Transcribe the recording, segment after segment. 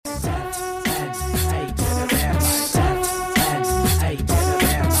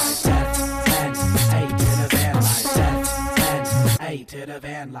the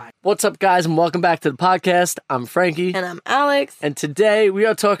van life. What's up, guys, and welcome back to the podcast. I'm Frankie. And I'm Alex. And today we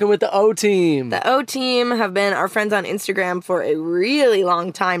are talking with the O-Team. The O-Team have been our friends on Instagram for a really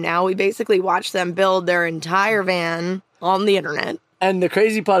long time now. We basically watched them build their entire van on the internet. And the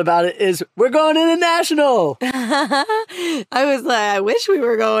crazy part about it is we're going international. I was like, I wish we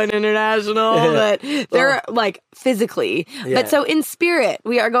were going international, but they're like physically. Yeah. But so in spirit,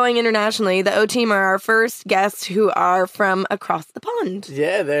 we are going internationally. The O-Team are our first guests who are from across the pond.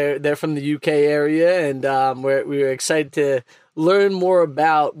 Yeah, they're from the UK area, and we're excited to learn more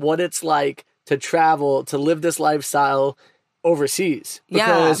about what it's like to travel, to live this lifestyle overseas.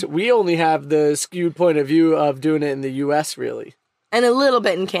 Because we only have the skewed point of view of doing it in the US, really. And a little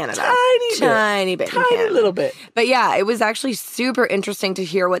bit in Canada. Tiny bit in Canada. Tiny little bit. But yeah, it was actually super interesting to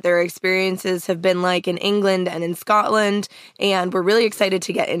hear what their experiences have been like in England and in Scotland. And we're really excited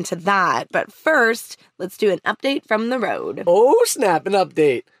to get into that. But first, let's do an update from the road. Oh, snap, an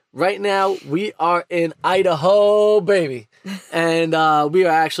update. Right now, we are in Idaho, baby. And we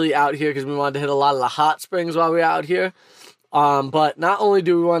are actually out here because we wanted to hit a lot of the hot springs while we're out here. But not only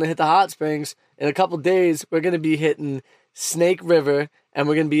do we want to hit the hot springs, in a couple days, we're going to be hitting Snake River, and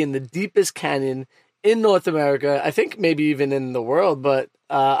we're going to be in the deepest canyon in North America. I think maybe even in the world, but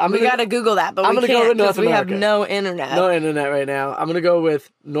we got to Google that, but we can't because we have no internet. No internet right now. I'm going to go with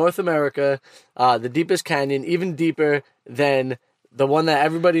North America, the deepest canyon, even deeper than the one that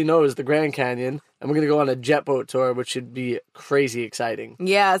everybody knows, the Grand Canyon. And we're going to go on a jet boat tour, which should be crazy exciting.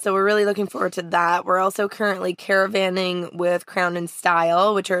 Yeah, so we're really looking forward to that. We're also currently caravanning with Crown and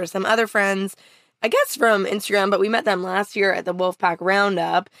Style, which are some other friends, I guess from Instagram, but we met them last year at the Wolfpack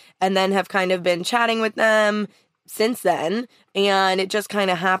Roundup and then have kind of been chatting with them since then. And it just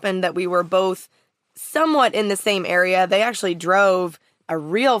kind of happened that we were both somewhat in the same area. They actually drove a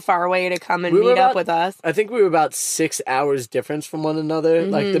real far way to come and meet up with us. I think we were about 6 hours difference from one another.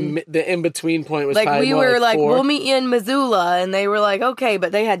 Mm-hmm. Like the in-between point was probably we more were like, 4. we'll meet you in Missoula. And they were like, okay,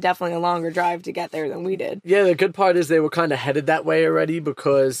 but they had definitely a longer drive to get there than we did. Yeah, the good part is they were kind of headed that way already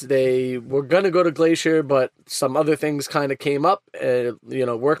because they were going to go to Glacier, but some other things kind of came up,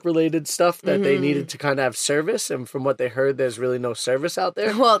 work-related stuff that they needed to kind of have service. And from what they heard, there's really no service out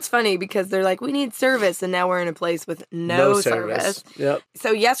there. Well, it's funny because they're like, we need service. And now we're in a place with no service. Yep.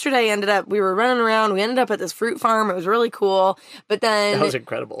 So yesterday we were running around. We ended up at this fruit farm. It was really cool. But then that was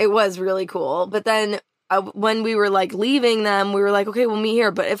incredible. It was really cool. But then when we were like leaving them, we were like, okay, we'll meet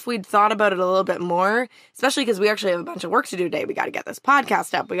here. But if we'd thought about it a little bit more, especially because we actually have a bunch of work to do today, we got to get this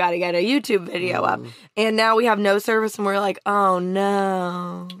podcast up. We got to get a YouTube video up. And now we have no service and we're like, oh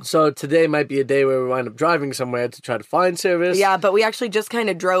no. So today might be a day where we wind up driving somewhere to try to find service. Yeah, but we actually just kind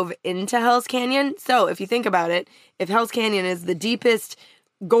of drove into Hell's Canyon. So if you think about it, if Hell's Canyon is the deepest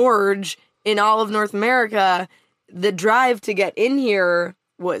gorge in all of North America, the drive to get in here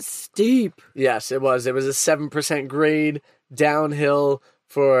was steep. Yes, it was. It was a 7% grade downhill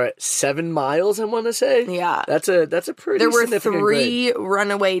for 7 miles, I want to say. Yeah. That's a pretty There were significant 3 grade.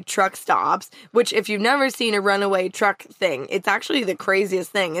 runaway truck stops, which if you've never seen a runaway truck thing, it's actually the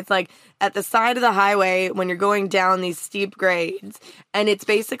craziest thing. It's like at the side of the highway when you're going down these steep grades, and it's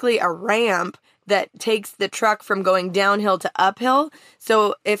basically a ramp that takes the truck from going downhill to uphill.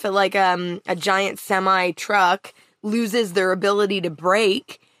 So if a giant semi truck loses their ability to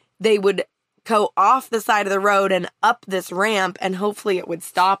brake, they would go off the side of the road and up this ramp, and hopefully it would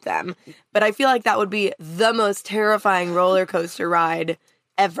stop them. But I feel like that would be the most terrifying roller coaster ride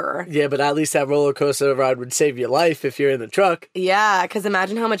ever. Yeah, but at least that roller coaster ride would save your life if you're in the truck. Yeah, because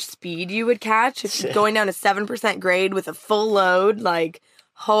imagine how much speed you would catch if you're going down a 7% grade with a full load. Like,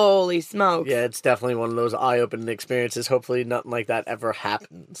 holy smokes. Yeah, it's definitely one of those eye-opening experiences. Hopefully nothing like that ever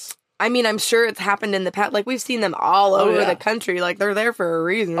happens. I mean, I'm sure it's happened in the past. Like, we've seen them all over the country. Like, they're there for a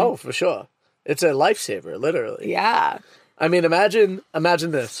reason. Oh, for sure. It's a lifesaver, literally. Yeah. I mean, imagine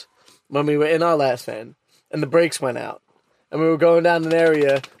this. When we were in our last van, and the brakes went out, and we were going down an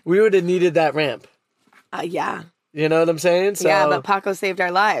area, we would have needed that ramp. Yeah. You know what I'm saying? So, yeah, but Paco saved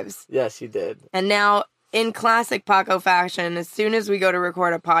our lives. Yes, he did. And now, in classic Paco fashion, as soon as we go to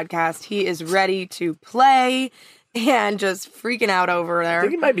record a podcast, he is ready to play and just freaking out over there. I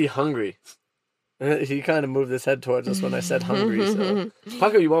think he might be hungry. He kind of moved his head towards us when I said hungry. So,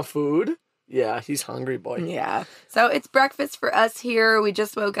 Paco, you want food? Yeah, he's hungry, boy. Yeah. So it's breakfast for us here. We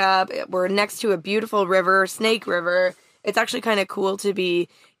just woke up. We're next to a beautiful river, Snake River. It's actually kind of cool to be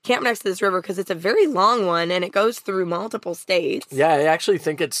camped next to this river because it's a very long one and it goes through multiple states. Yeah, I actually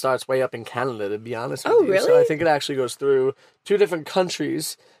think it starts way up in Canada, to be honest with you. Really? So I think it actually goes through 2 different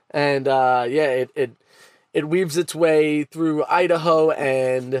countries. And it weaves its way through Idaho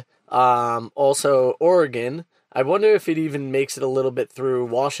and also Oregon. I wonder if it even makes it a little bit through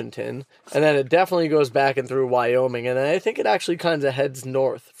Washington, and then it definitely goes back and through Wyoming, and I think it actually kind of heads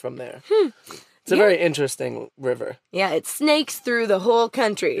north from there. It's a very interesting river. Yeah, it snakes through the whole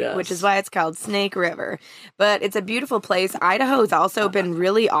country, Yes. which is why it's called Snake River. But it's a beautiful place. Idaho's also been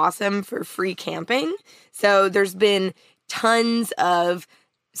really awesome for free camping. So there's been tons of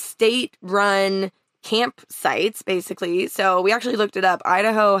state-run campsites, basically. So we actually looked it up.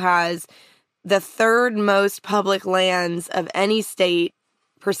 Idaho has the third most public lands of any state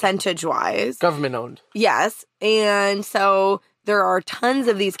percentage-wise. Government owned. Yes. And so there are tons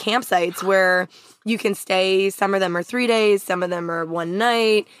of these campsites where you can stay. Some of them are 3 days, some of them are one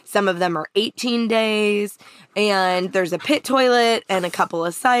night, some of them are 18 days. And there's a pit toilet and a couple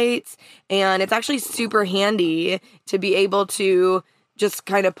of sites. And it's actually super handy to be able to just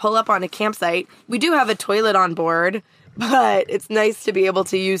kind of pull up on a campsite. We do have a toilet on board, but it's nice to be able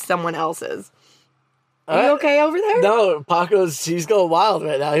to use someone else's. Are you okay over there? No, he's going wild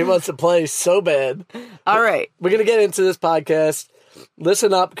right now. He wants to play so bad. All right. We're going to get into this podcast.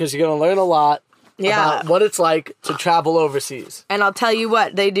 Listen up, because you're going to learn a lot about what it's like to travel overseas. And I'll tell you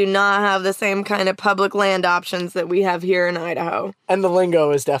what, they do not have the same kind of public land options that we have here in Idaho. And the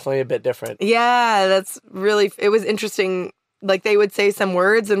lingo is definitely a bit different. Yeah, it was interesting. Like, they would say some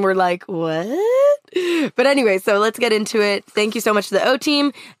words and we're like, what? But anyway, so let's get into it. Thank you so much to the O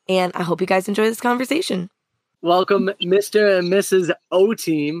team, and I hope you guys enjoy this conversation. Welcome, Mr. and Mrs. O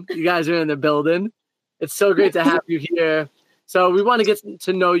team. You guys are in the building. It's so great to have you here. So we want to get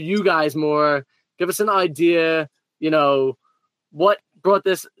to know you guys more. Give us an idea, what brought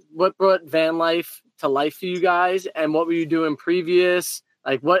van life to life for you guys, and what were you doing previous?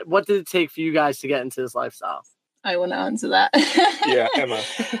 Like, what did it take for you guys to get into this lifestyle? I want to answer that. Yeah,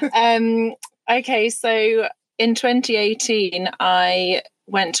 Emma. Okay, so in 2018, I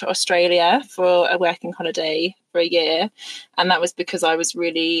went to Australia for a working holiday for a year. And that was because I was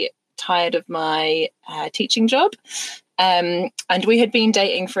really tired of my teaching job. And we had been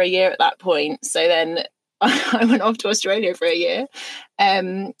dating for a year at that point. So then I went off to Australia for a year,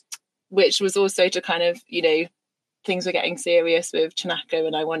 which was also to kind of, things were getting serious with Chinako,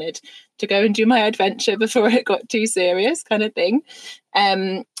 and I wanted to go and do my adventure before it got too serious, kind of thing.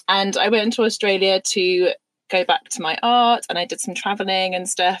 And I went to Australia to go back to my art, and I did some traveling and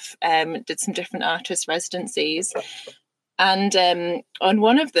stuff, did some different artist residencies. And on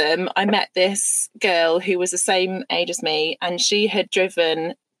one of them, I met this girl who was the same age as me, and she had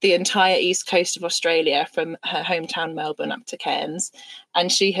driven the entire east coast of Australia from her hometown Melbourne up to Cairns,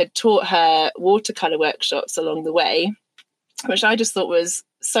 and she had taught her watercolour workshops along the way, which I just thought was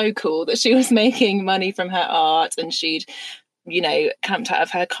so cool, that she was making money from her art, and she'd camped out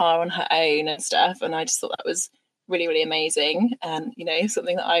of her car on her own and stuff. And I just thought that was really, really amazing, and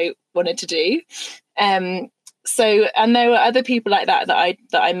something that I wanted to do. So, and there were other people like that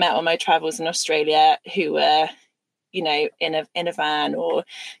I met on my travels in Australia who were in a van, or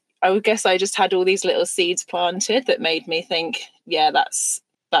I would guess I just had all these little seeds planted that made me think, yeah, that's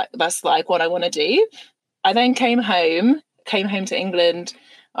like what I want to do. I then came home to England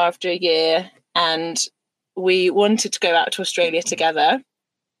after a year, and we wanted to go out to Australia together.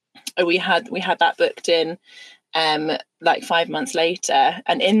 We had that booked in like 5 months later,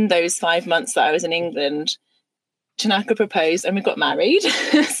 and in those 5 months that I was in England, Chinako proposed and we got married.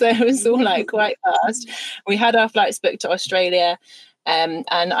 So it was all like quite fast. We had our flights booked to Australia, and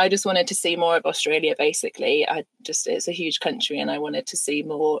I just wanted to see more of Australia, basically. It's a huge country, and I wanted to see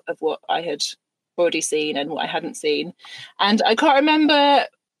more of what I had already seen and what I hadn't seen. And I can't remember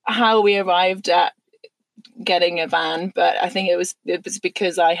how we arrived at getting a van, but I think it was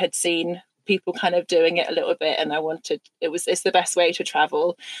because I had seen people kind of doing it a little bit, and it's the best way to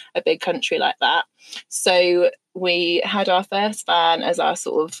travel a big country like that. So we had our first van as our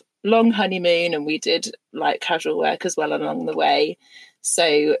sort of long honeymoon, and we did like casual work as well along the way.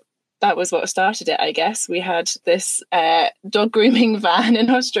 So that was what started it, I guess. We had this dog grooming van in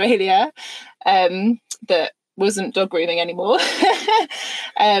Australia that wasn't dog grooming anymore.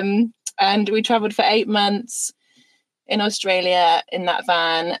 And we travelled for 8 months in Australia in that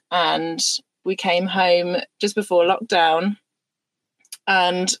van, and we came home just before lockdown,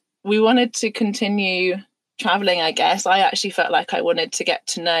 and we wanted to continue traveling, I guess. I actually felt like I wanted to get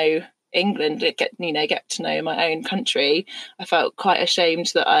to know England, get to know my own country. I felt quite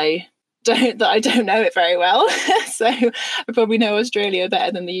ashamed that I don't know it very well. So I probably know Australia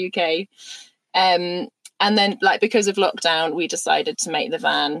better than the UK. And then, like, because of lockdown, we decided to make the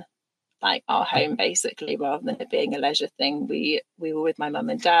van like our home, basically, rather than it being a leisure thing. We were with my mum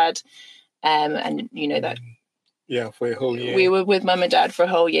and dad, and that Yeah, for a whole year. We were with mum and dad for a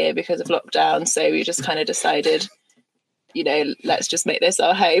whole year because of lockdown. So we just kind of decided, let's just make this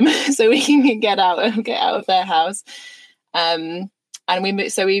our home so we can get out of their house. And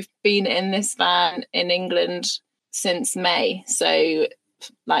we've been in this van in England since May. So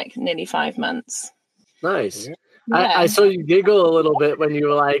like nearly 5 months. Nice. Yeah. I saw you giggle a little bit when you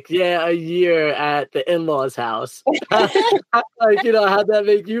were like, yeah, a year at the in-laws' house. How'd that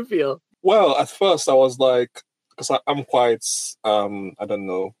make you feel? Well, at first I was like, because I'm quite, I don't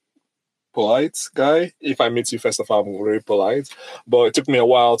know, polite guy. If I meet you first of all, I'm very polite. But it took me a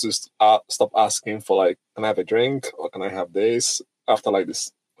while to stop asking for like, can I have a drink or can I have this? After like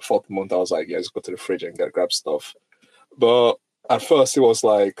this 4th month, I was like, yeah, just go to the fridge and grab stuff. But at first it was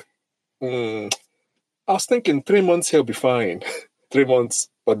like, I was thinking 3 months he'll be fine. 3 months.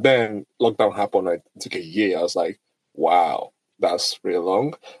 But then lockdown happened. It took a year. I was like, wow, that's really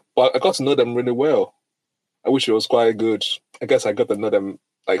long. But I got to know them really well. I wish it was quite good. I guess I got to know them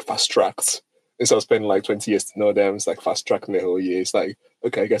like fast-tracked. Instead of spending like 20 years to know them, it's like fast-tracking the whole year. It's like,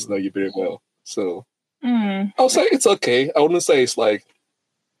 okay, I guess I know you very well. So I'll say it's okay. I wouldn't say it's like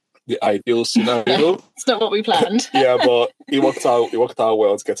the ideal scenario. It's not what we planned. Yeah, but it worked out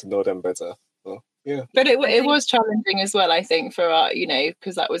well to get to know them better. So, yeah. But it was challenging as well, I think, for our,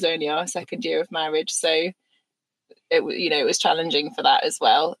 because that was only our 2nd year of marriage. So it was challenging for that as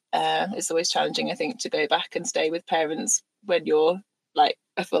well. It's always challenging, I think, to go back and stay with parents when you're like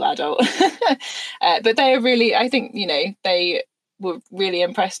a full adult. But they are really, I think, they were really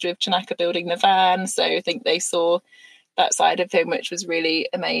impressed with Chinaka building the van. So I think they saw that side of him, which was really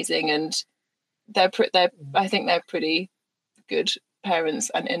amazing. And I think they're pretty good parents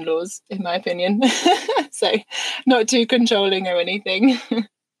and in-laws, in my opinion. So not too controlling or anything.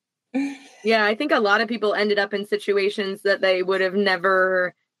 Yeah, I think a lot of people ended up in situations that they would have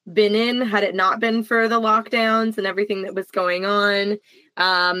never been in had it not been for the lockdowns and everything that was going on.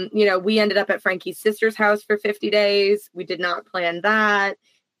 We ended up at Frankie's sister's house for 50 days. We did not plan that.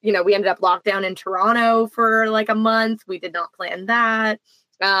 We ended up locked down in Toronto for like a month. We did not plan that.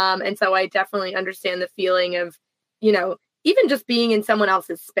 And so I definitely understand the feeling of, even just being in someone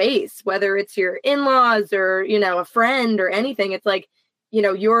else's space, whether it's your in-laws or, a friend or anything. It's like,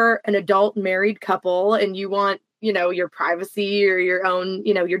 you're an adult married couple and you want, your privacy or your own,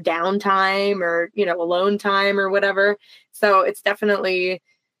 your downtime or, alone time or whatever. So it's definitely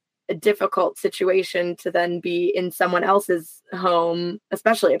a difficult situation to then be in someone else's home,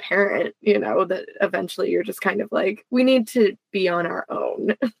 especially a parent, that eventually you're just kind of like, we need to be on our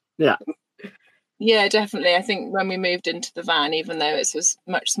own. Yeah. Yeah, definitely. I think when we moved into the van, even though it was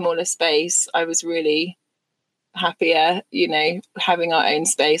much smaller space, I was really happier, having our own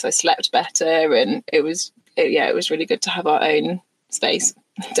space. I slept better and it was really good to have our own space.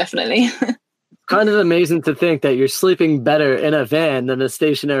 Definitely. Kind of amazing to think that you're sleeping better in a van than a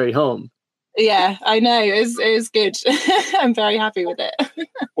stationary home. Yeah, I know. It was good. I'm very happy with it.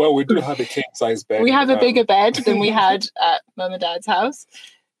 Well, we do have a king size bed. We have a bigger bed than we had at Mum and Dad's house.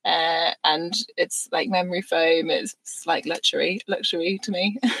 And it's like memory foam. It's like luxury to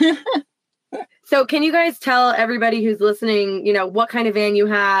me. So can you guys tell everybody who's listening, what kind of van you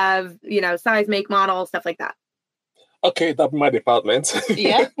have, size, make, model, stuff like that? Okay, that's my department.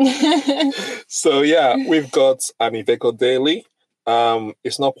 Yeah. So yeah, we've got an Iveco Daily.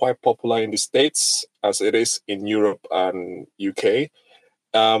 It's not quite popular in the States as it is in Europe and UK.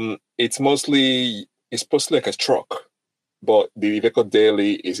 It's mostly like a truck. But the Iveco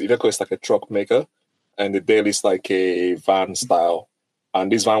Daily is like a truck maker, and the Daily is like a van style.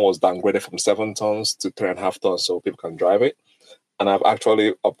 And this van was downgraded from 7 tons to 3.5 tons, so people can drive it. And I've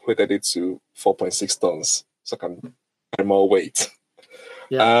actually upgraded it to 4.6 tons, so I can carry more weight.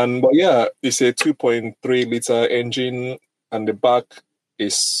 Yeah. But yeah, it's a 2.3 liter engine, and the back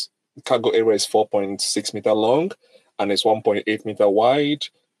cargo area is 4.6 meter long, and it's 1.8 meter wide,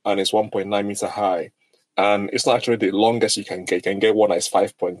 and it's 1.9 meter high. And it's not actually the longest you can get. You can get one that is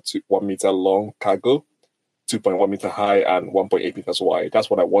 5.1 meter long cargo, 2.1 meter high, and 1.8 meters wide. That's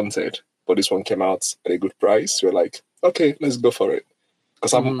what I wanted. But this one came out at a good price. We're like, okay, let's go for it.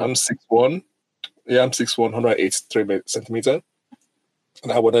 Because I'm 6'1". Yeah, I'm 6'1", 183 centimeter.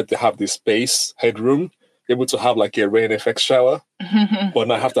 And I wanted to have this space, headroom, able to have like a rain effect shower. But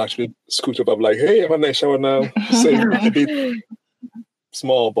now I have to actually scoot up. I'm like, hey, I'm in a shower now. So a bit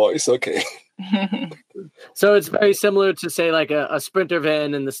small, but it's okay. So it's very similar to say like a Sprinter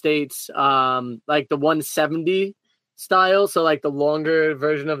van in the States, like the 170 style. So like the longer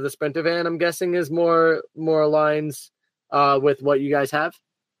version of the Sprinter van, I'm guessing, is more aligns with what you guys have.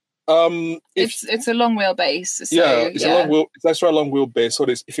 It's a long wheelbase. So, it's a long wheel. It's actually a long wheelbase. So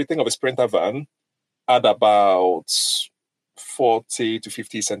if you think of a Sprinter van, add about 40 to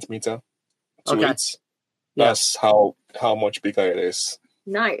 50 centimeter to it. That's how much bigger it is.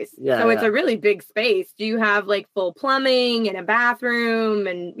 Nice. So it's a really big space. Do you have like full plumbing and a bathroom,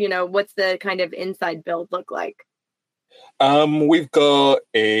 and what's the kind of inside build look like? We've got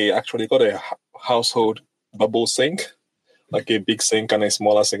a household bubble sink, like a big sink and a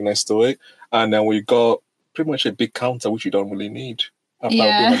smaller sink next to it, and then we got pretty much a big counter, which you don't really need.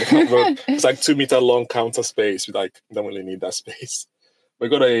 It's like 2 meter long counter space. You don't really need that space. We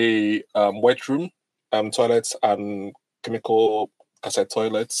got a wet room, toilets and chemical cassette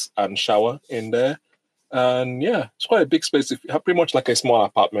toilets and shower in there. And it's quite a big space. If you have pretty much like a small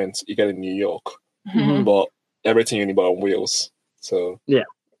apartment you get in New York, but everything you need but on wheels. So yeah.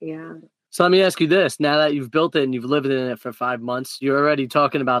 So let me ask you this: now that you've built it and you've lived in it for 5 months, you're already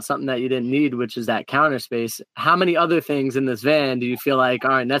talking about something that you didn't need, which is that counter space. How many other things in this van do you feel like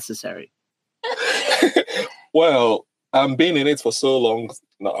aren't necessary? Well, being in it for so long,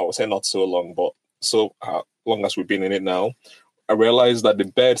 I would say not so long, but so long as we've been in it now, I realized that the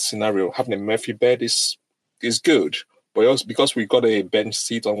bed scenario, having a Murphy bed is good, but also because we got a bench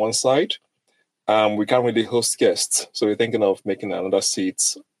seat on one side, we can't really host guests. So we're thinking of making another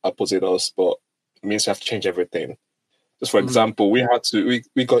seat opposite us, but it means we have to change everything. Just for example, we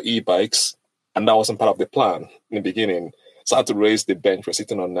got e-bikes, and that wasn't part of the plan in the beginning. So I had to raise the bench we're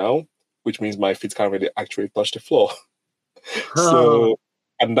sitting on now, which means my feet can't really actually touch the floor. So,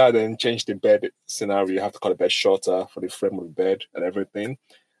 and that then changed the bed scenario. You have to cut the bed shorter for the frame of the bed and everything.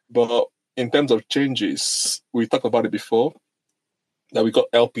 But in terms of changes, we talked about it before, that we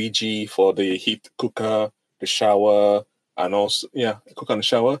got LPG for the heat cooker, the shower, and also, cooker and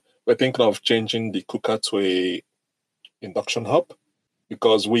shower. We're thinking of changing the cooker to a induction hub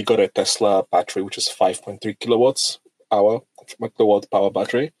because we got a Tesla battery, which is 5.3 kilowatt power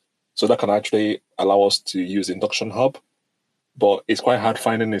battery. So that can actually allow us to use induction hub. But it's quite hard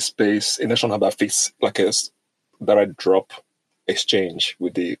finding a space, induction hub that fits like a direct drop exchange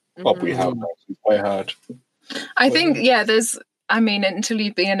with the hub we have now. It's quite hard. I think, until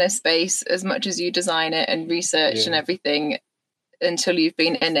you've been in a space, as much as you design it and research and everything, until you've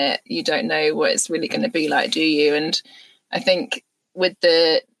been in it, you don't know what it's really going to be like, do you? And I think with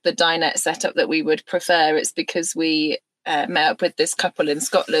the dinette setup that we would prefer, it's because we met up with this couple in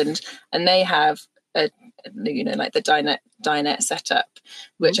Scotland, and they have like the dinette setup,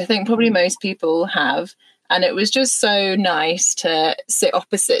 which I think probably most people have. And it was just so nice to sit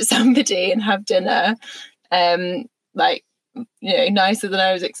opposite somebody and have dinner, nicer than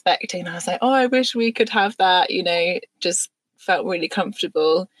I was expecting. I was like, oh, I wish we could have that, just felt really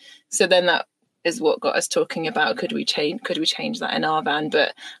comfortable. So then that is what got us talking about, could we change that in our van?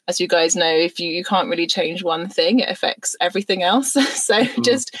 But as you guys know, if you can't really change one thing, it affects everything else. So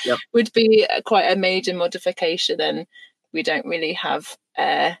would be quite a major modification, and we don't really have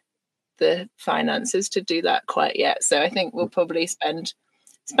the finances to do that quite yet. So I think we'll probably spend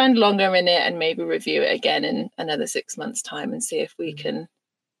longer in it and maybe review it again in another 6 months' time and see if we can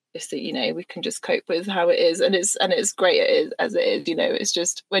we can just cope with how it is. And it's great as it is. It's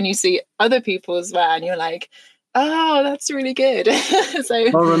just when you see other people's van, you're like, oh, that's really good.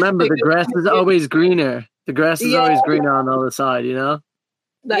 So well, remember, the grass is always greener. The grass is always greener on the other side,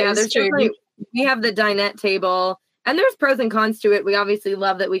 That's true. We have the dinette table, and there's pros and cons to it. We obviously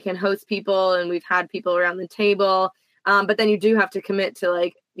love that we can host people, and we've had people around the table. But then you do have to commit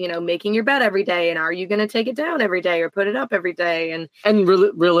to making your bed every day. And are you going to take it down every day or put it up every day? And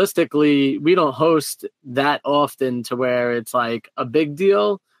realistically, we don't host that often to where it's like a big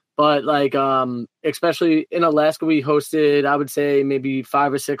deal. But especially in Alaska, we hosted, I would say maybe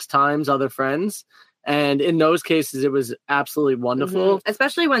 5 or 6 times other friends. And in those cases, it was absolutely wonderful.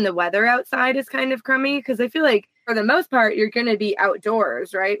 Especially when the weather outside is kind of crummy, because I feel like for the most part, you're going to be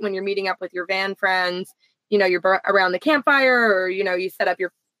outdoors, right? When you're meeting up with your van friends, you're around the campfire, or, you set up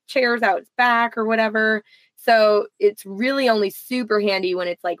your chairs out back or whatever. So it's really only super handy when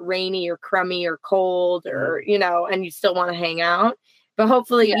it's like rainy or crummy or cold or, and you still want to hang out. But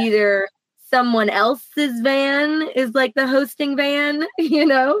hopefully either someone else's van is like the hosting van,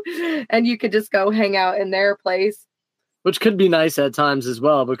 and you could just go hang out in their place. Which could be nice at times as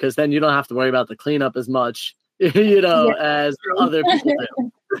well, because then you don't have to worry about the cleanup as much, as other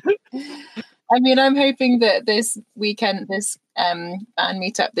people do. I mean, I'm hoping that this weekend, this van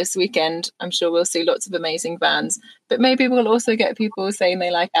meetup this weekend, I'm sure we'll see lots of amazing vans, but maybe we'll also get people saying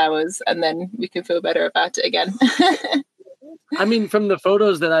they like ours, and then we can feel better about it again. I mean, from the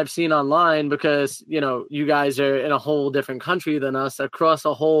photos that I've seen online, because, you guys are in a whole different country than us, across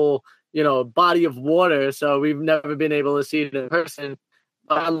a whole, body of water. So we've never been able to see it in person.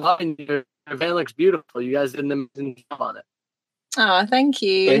 But online, you're Your van looks beautiful. You guys did an amazing job on it. Oh, thank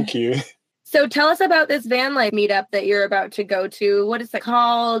you. Thank you. So tell us about this van life meetup that you're about to go to. What is it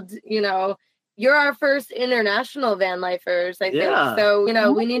called? You're our first international van lifers, I think. So,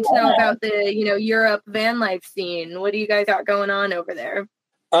 we need to know about the, Europe van life scene. What do you guys got going on over there?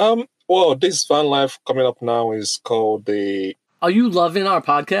 Well, this van life coming up now is called the... Are you loving our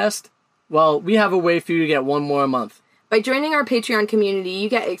podcast? Well, we have a way for you to get one more a month. By joining our Patreon community, you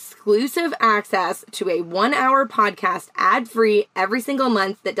get exclusive access to a 1-hour podcast ad-free every single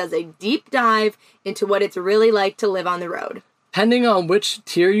month that does a deep dive into what it's really like to live on the road. Depending on which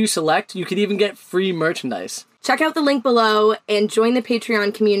tier you select, you could even get free merchandise. Check out the link below and join the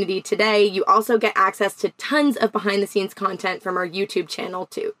Patreon community today. You also get access to tons of behind-the-scenes content from our YouTube channel,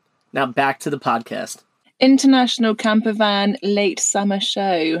 too. Now back to the podcast. International Camper Van Late Summer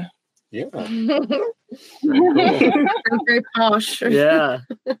Show. Yeah. Very posh. Yeah.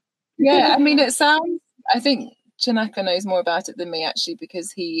 Yeah, I mean, I think Chinaka knows more about it than me, actually,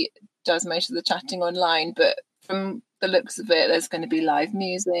 because he does most of the chatting online. But from the looks of it, there's going to be live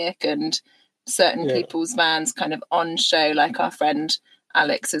music and certain people's vans kind of on show, like our friend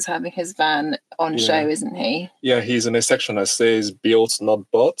Alex is having his van on show, isn't he? Yeah, he's in a section that says built, not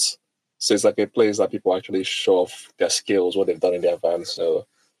bought. So it's like a place that people actually show off their skills, what they've done in their van. So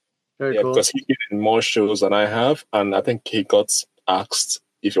very cool. Because he did in more shows than I have, and I think he got asked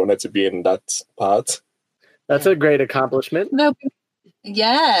if he wanted to be in that part. That's a great accomplishment. And there'll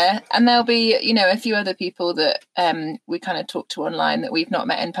be, a few other people that we kind of talk to online that we've not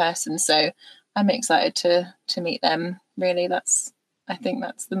met in person. So I'm excited to meet them. Really, I think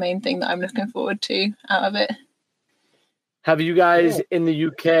that's the main thing that I'm looking forward to out of it. Have you guys in the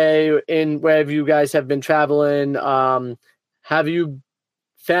UK, in wherever you guys have been traveling, have you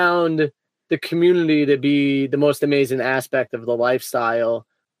found the community to be the most amazing aspect of the lifestyle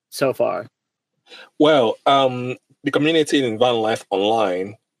so far? Well, the community in van life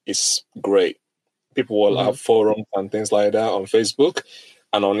online is great. People will have forums and things like that on Facebook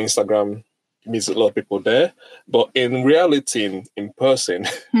and on Instagram. Meets a lot of people there. But in reality, in person,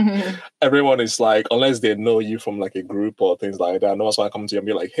 everyone is like, unless they know you from like a group or things like that, no one's going to come to you and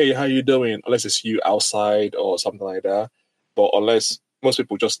be like, hey, how you doing? Unless it's you outside or something like that. But unless most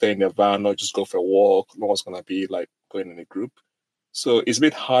people just stay in their van or just go for a walk, no one's going to be like going in a group. So it's a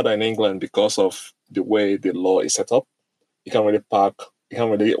bit harder in England because of the way the law is set up. You can't really park, you can't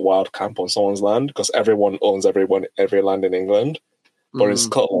really wild camp on someone's land because everyone owns every land in England. But in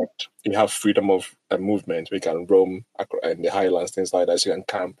Scotland, you have freedom of movement. We can roam in the Highlands, things like that. So you can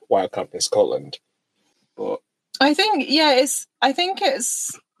camp, wild camp in Scotland. But I think, it's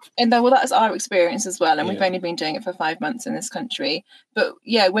and that's our experience as well. And we've only been doing it for 5 months in this country. But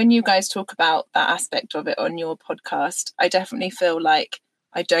when you guys talk about that aspect of it on your podcast, I definitely feel like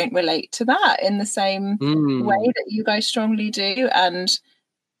I don't relate to that in the same way that you guys strongly do. And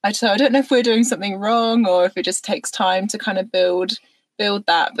I don't know if we're doing something wrong or if it just takes time to kind of build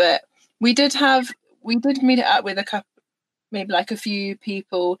that. But we did meet it up with a couple, maybe like a few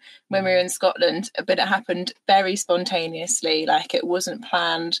people when we were in Scotland, but it happened very spontaneously. Like it wasn't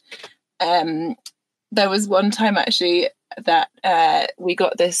planned. There was one time actually that we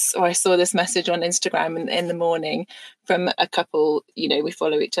got this, or I saw this message on Instagram in the morning from a couple, we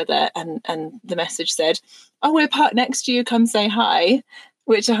follow each other, and the message said, "Oh, we're parked next to you, come say hi."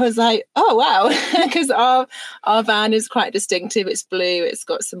 Which I was like, oh, wow, because our van is quite distinctive. It's blue. It's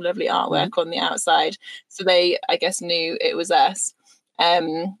got some lovely artwork on the outside. So they, I guess, knew it was us.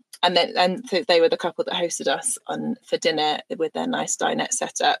 And they were the couple that hosted us for dinner with their nice dinette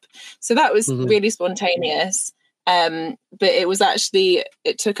setup. So that was really spontaneous. But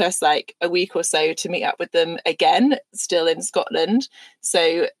it took us like a week or so to meet up with them again, still in Scotland.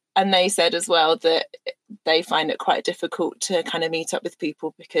 So, and they said as well that they find it quite difficult to kind of meet up with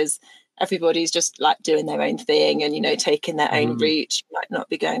people because everybody's just like doing their own thing and, taking their own route. You might not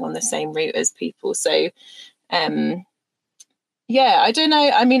be going on the same route as people. So, I don't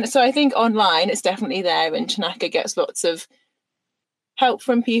know. I mean, so I think online it's definitely there, and Chinaka gets lots of help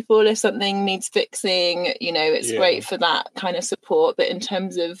from people if something needs fixing. It's great for that kind of support. But in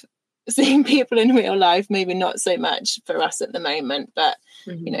terms of seeing people in real life, maybe not so much for us at the moment, but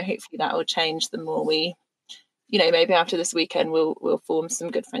hopefully that will change the more we, maybe after this weekend we'll form some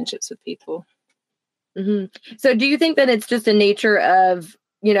good friendships with people. So do you think that it's just a nature of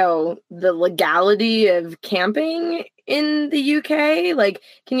the legality of camping in the UK? Like,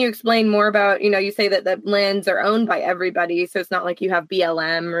 can you explain more about, you say that the lands are owned by everybody, so it's not like you have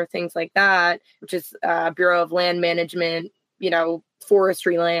BLM or things like that, which is Bureau of Land Management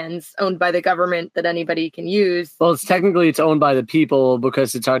forestry lands owned by the government that anybody can use. Well, it's owned by the people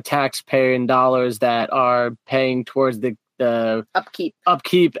because it's our taxpaying dollars that are paying towards the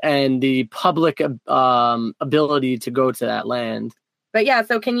upkeep and the public ability to go to that land. But yeah,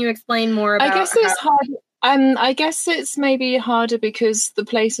 so can you explain more about? I guess it's hard. I guess it's maybe harder because the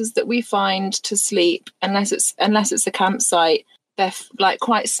places that we find to sleep, unless it's a campsite, they're like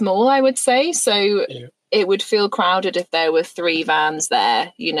quite small, I would say. So it would feel crowded if there were 3 vans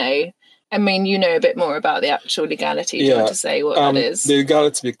there. I mean, a bit more about the actual legality. Do you want to say what that is? The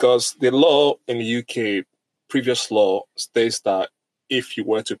legality, because the law in the UK, previous law states that if you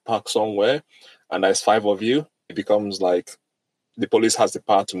were to park somewhere and there's 5 of you, it becomes like the police has the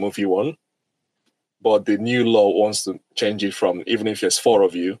power to move you on. But the new law wants to change it from, even if there's 4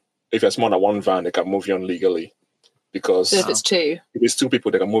 of you, if there's more than 1 van, they can move you on legally. Because so if it's 2, if it's 2 people,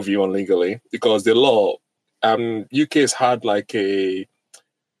 they can move you on legally. Because the law, UK has had like a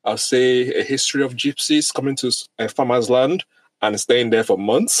history of gypsies coming to a farmer's land and staying there for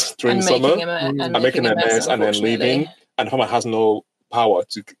months during summer and making a mess and then leaving. And the farmer has no power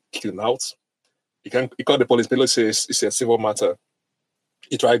to kick them out. You call the police. Police says it's a civil matter.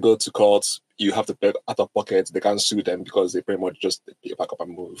 You try to go to court, you have to pay out of pocket. They can't sue them because they pretty much just pick back up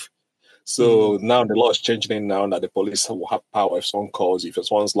and move. So now the law is changing now that the police will have power if someone calls, if it's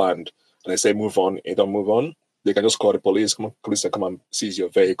someone's land, and they say move on, you don't move on, they can just call the police, police can come and seize your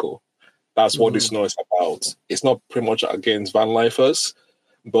vehicle. That's what this law is about. It's not pretty much against van lifers,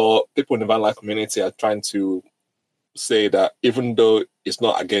 but people in the van life community are trying to say that even though it's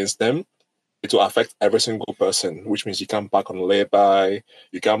not against them, it will affect every single person, which means you can't park on lay-by,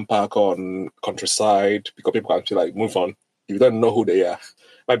 you can't park on countryside, because people can feel like, move on. If you don't know who they are,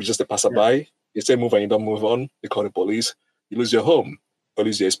 might be just a passerby. You say move on, you don't move on, you call the police, you lose your home, or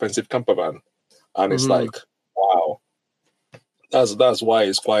lose your expensive camper van. And it's like, wow. That's why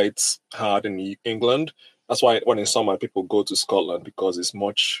it's quite hard in England. That's why when in summer people go to Scotland, because it's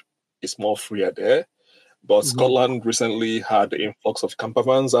more freer there. But Scotland recently had the influx of camper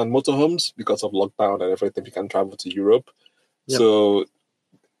vans and motorhomes because of lockdown and everything. You can travel to Europe. Yep. So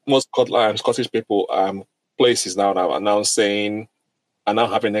most Scottish people, places now are now saying, are now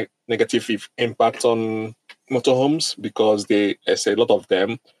having a negative impact on motorhomes because there's a lot of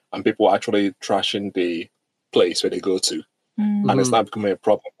them and people are actually trashing the place where they go to. And it's now becoming a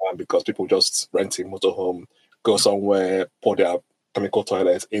problem because people just renting motorhome, go somewhere, pour their chemical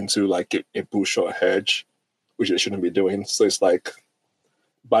toilet into like a bush or a hedge, which they shouldn't be doing. So it's like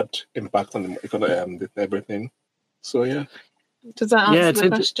bad impact on the economy, everything. So yeah. Does that answer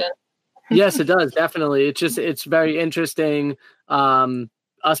the question? Yes, it does, definitely. It's very interesting.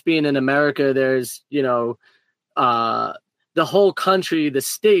 Us being in America, there's, the whole country, the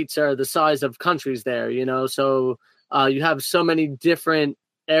states are the size of countries there, so you have so many different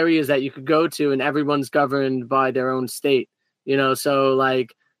areas that you could go to and everyone's governed by their own state, so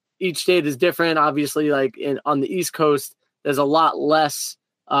like each state is different. Obviously, like on the East Coast, there's a lot less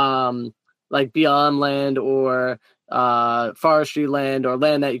like BLM land or forestry land or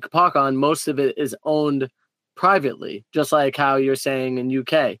land that you could park on. Most of it is owned privately, just like how you're saying in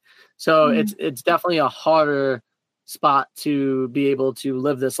UK. So it's definitely a harder spot to be able to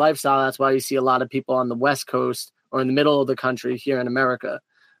live this lifestyle. That's why you see a lot of people on the West Coast or in the middle of the country here in America.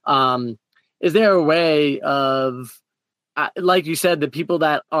 Is there a way of, like you said, the people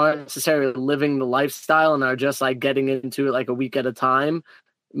that aren't necessarily living the lifestyle and are just like getting into it like a week at a time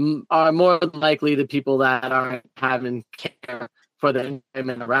are more likely the people that aren't having care for the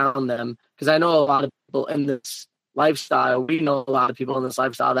environment around them? Because I know a lot of people in this lifestyle, we know a lot of people in this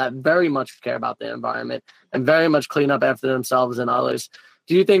lifestyle that very much care about the environment and very much clean up after themselves and others.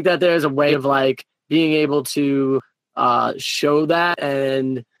 Do you think that there's a way of like being able to show that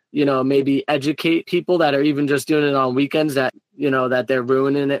and, maybe educate people that are even just doing it on weekends that, that they're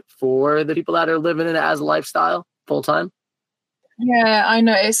ruining it for the people that are living it as a lifestyle full time? Yeah, I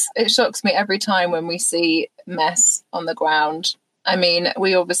know. It shocks me every time when we see mess on the ground. I mean,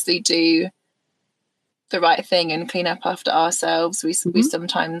 we obviously do the right thing and clean up after ourselves. We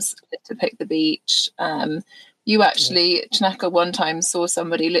sometimes get to pick the beach. You actually, Chinaka, one time saw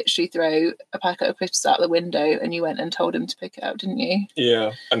somebody literally throw a packet of crisps out the window and you went and told him to pick it up, didn't you?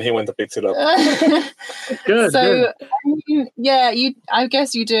 Yeah, and he went and picked it up. Good. So, good. I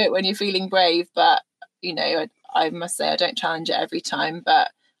guess you do it when you're feeling brave, but, I must say I don't challenge it every time, but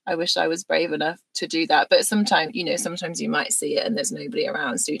I wish I was brave enough to do that. But sometimes you might see it and there's nobody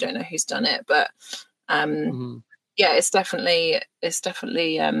around, so you don't know who's done it. But it's definitely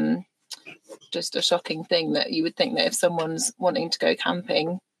just a shocking thing that you would think that if someone's wanting to go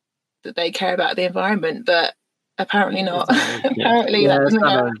camping, that they care about the environment. But Apparently not. Yeah. Apparently Yeah, that it's doesn't not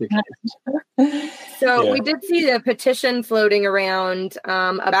go. always the case. So Yeah. we did see a petition floating around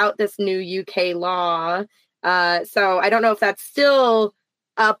about this new UK law. So I don't know if that's still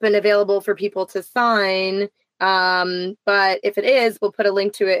up and available for people to sign. But if it is, we'll put a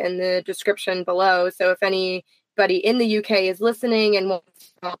link to it in the description below. So if anybody in the UK is listening and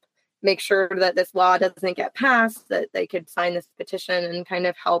wants to help make sure that this law doesn't get passed, that they could sign this petition and kind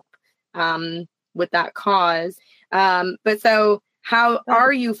of help with that cause. But so how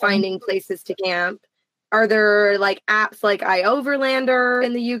are you finding places to camp? Are there like apps like iOverlander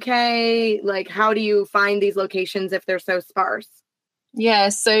in the UK? Like, how do you find these locations if they're so sparse? Yeah.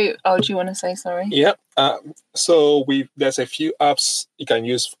 So, do you want to say sorry? Yeah. So there's a few apps you can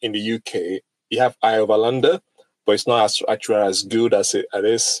use in the UK. You have iOverlander, but it's not actually as good as it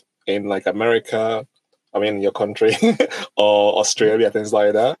is in like America. I mean, your country or Australia, things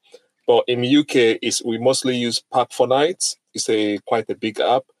like that. But in the UK, we mostly use Park4Night. It's quite a big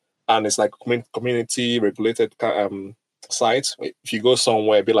app, and it's like community regulated site. If you go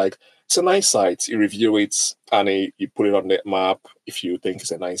somewhere, be like, it's a nice site. You review it and you put it on the map if you think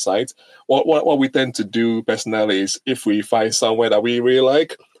it's a nice site. What we tend to do personally is if we find somewhere that we really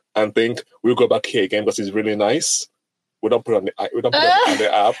like and think we'll go back here again because it's really nice, we don't put it on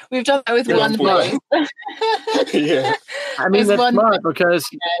the app. We've done that with We one don't place. Yeah. I mean, There's that's one- smart because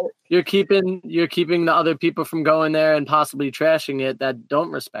you're keeping the other people from going there and possibly trashing it that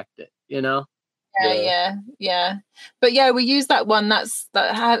don't respect it, you know? Yeah. But yeah, we use that one. It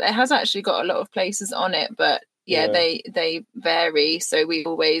has actually got a lot of places on it, but Yeah. they vary. So we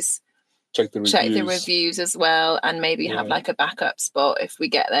always Check the reviews as well, and maybe have Yeah. like a backup spot if we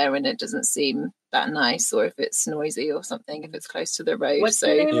get there and it doesn't seem that nice, or if it's noisy or something, if it's close to the road. What's so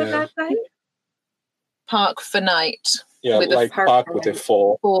the name of Yeah. that site? Park4Night. Yeah, with a like park with a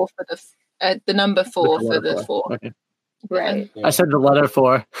 4. 4 for the number 4 With for the the letter 4. Okay. Right. Yeah. I said the letter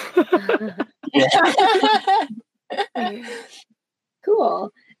 4.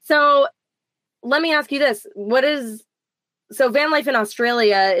 Cool. So let me ask you this. So van life in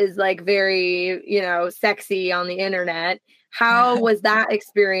Australia is like very, sexy on the internet. How was that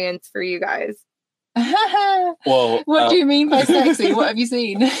experience for you guys? Well, What do you mean by sexy? What have you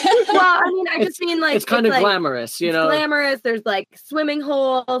seen? Well, I mean, I just mean like It's kind of like, glamorous, you know? glamorous. There's like swimming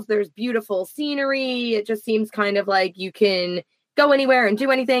holes. There's beautiful scenery. It just seems kind of like you can go anywhere and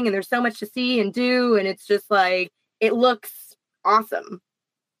do anything. And there's so much to see and do. And it's just like, it looks awesome.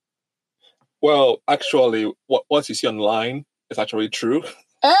 Well, actually, what you see online is actually true.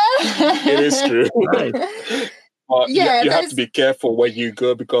 It is true. Nice. Yeah, you have to be careful where you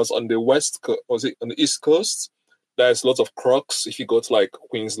go because on the on the East Coast, there's lots of crocs. If you go to like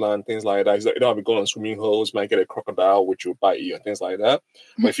Queensland, things like that, you don't have to go on swimming holes. You might get a crocodile which will bite you and things like that.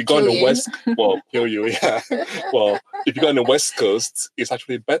 But if you go on Kill the you. West, well, kill you. Yeah. Well, if you go on the West Coast, it's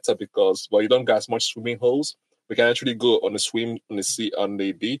actually better because you don't get as much swimming holes. We can actually go on the swim on the sea, on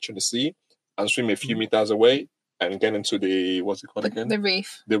the beach, on the sea, and swim a few meters away and get into the what's it called again? The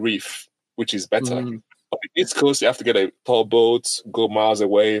reef. The reef, which is better. Mm. On the East Coast, you have to get a tall boat, go miles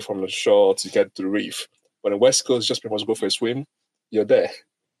away from the shore to get to the reef. But on the West Coast, just pretty much go for a swim, you're there.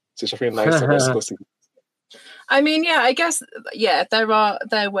 So it's really nice on the West Coast. I mean, yeah, I guess, yeah, there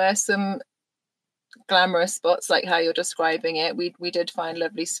were some glamorous spots like how you're describing it. We did find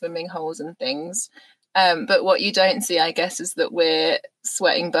lovely swimming holes and things. But what you don't see, I guess, is that we're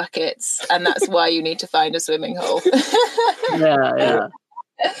sweating buckets, and that's why you need to find a swimming hole. Yeah.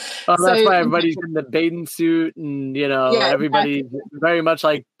 Well, that's So- why everybody's in the bathing suit, and everybody's very much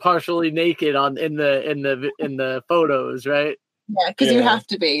like partially naked in the photos, right? Yeah, because you Yeah. have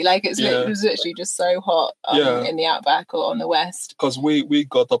to be like it was literally just so hot in the outback or on the west. Because we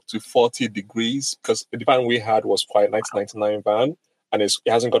got up to 40 degrees because the van we had was quite 1999 van, and it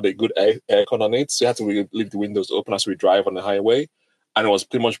hasn't got a good aircon on it, so you had to leave the windows open as we drive on the highway, and it was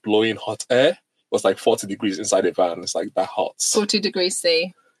pretty much blowing hot air. It was like 40 degrees inside the van. It's like that hot. 40 degrees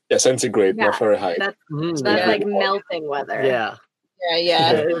C. Yeah, centigrade, Yeah, not Fahrenheit. That's Yeah. like melting weather. Yeah.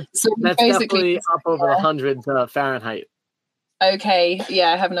 Yeah. So That's basically, definitely up over 100 Fahrenheit. okay,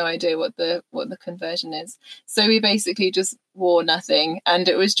 yeah, I have no idea what the conversion is. So we basically just wore nothing, and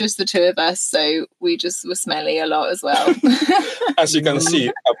it was just the two of us, so we just were smelly a lot as well. As you can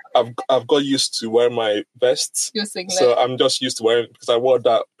see, I've got used to wearing my vests. Your singlet. So I'm just used to wearing, because I wore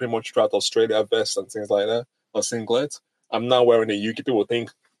that pretty much throughout Australia, vest and things like that, or singlet. I'm now wearing a UK. People think,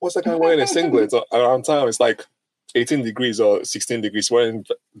 what's that guy wearing a singlet? Around town, it's like 18 degrees or 16 degrees wearing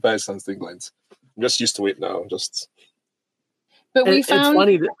vest and singlet. I'm just used to it now. But we It's found.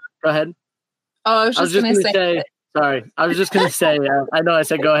 funny. Go ahead. Oh, I was just going to say. Sorry, I was just going to say. I know I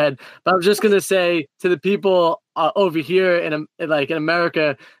said go ahead, but I was just going to say to the people over here in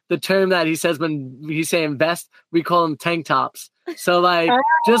America, the term that he says when he's saying vest, we call them tank tops. So like,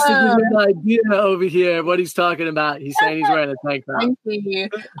 just to give you an idea over here what he's talking about, he's saying he's wearing a tank top. Thank you.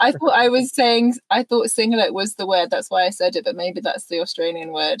 I thought singlet was the word. That's why I said it, but maybe that's the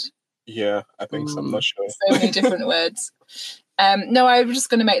Australian word. Yeah, I think so. I'm not sure. So many different words. No, I was just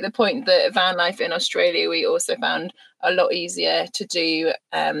going to make the point that van life in Australia, we also found a lot easier to do.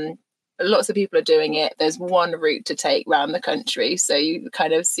 Lots of people are doing it. There's one route to take around the country. So you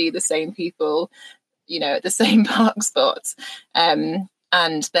kind of see the same people, at the same park spots. And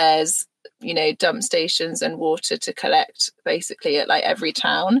there's, dump stations and water to collect basically at like every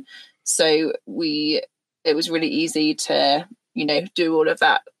town. So it was really easy to, do all of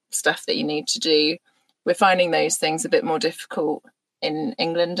that stuff that you need to do. We're finding those things a bit more difficult in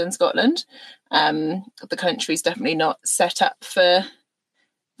England and Scotland. The country's definitely not set up for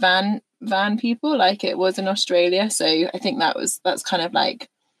van people like it was in Australia. So I think that's kind of like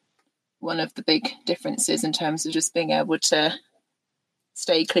one of the big differences in terms of just being able to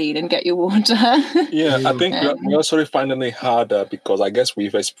stay clean and get your water. Yeah, I think we're also finding it harder because I guess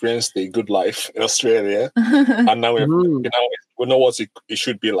we've experienced the good life in Australia, and now we know what it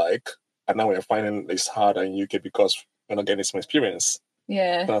should be like, and now we're finding it's harder in UK because we're not getting some experience.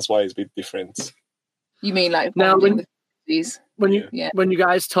 Yeah, that's why it's a bit different. You mean like now when you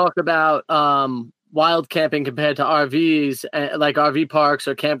guys talk about wild camping compared to RVs, like RV parks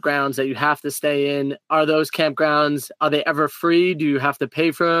or campgrounds that you have to stay in, are those campgrounds, are they ever free? Do you have to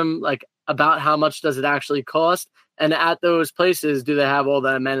pay for them? Like, about how much does it actually cost? And at those places, do they have all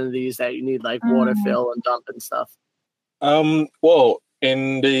the amenities that you need, like water fill and dump and stuff? Well,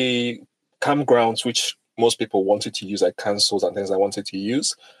 in the campgrounds, which most people wanted to use, like councils and things I wanted to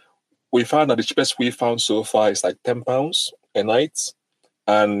use, we found that the cheapest we found so far is like £10 a night,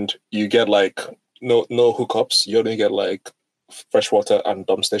 and you get like no hookups. You only get like fresh water and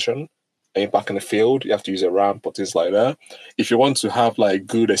dump station, and you're back in the field. You have to use a ramp or things like that. If you want to have like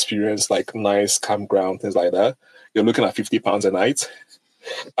good experience, like nice campground, things like that, you're looking at £50 a night,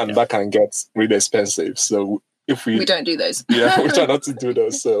 and that can get really expensive. So if we don't do those, we try not to do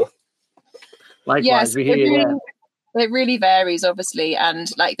those. So likewise, it really varies, obviously, and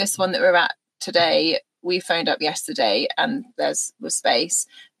like this one that we're at today, we phoned up yesterday and was space.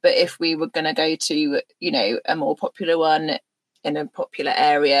 But if we were going to go to, a more popular one in a popular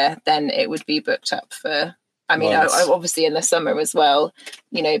area, then it would be booked up for, obviously in the summer as well,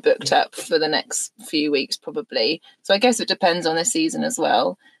 booked up for the next few weeks probably. So I guess it depends on the season as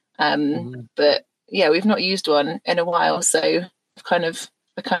well. But yeah, we've not used one in a while, so I kind of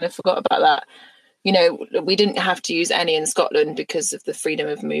forgot about that. We didn't have to use any in Scotland because of the freedom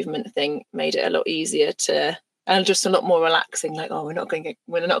of movement thing. Made it a lot easier and just a lot more relaxing. Like, we're not going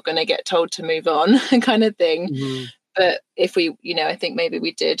to get told to move on, kind of thing. Mm-hmm. But if we, I think maybe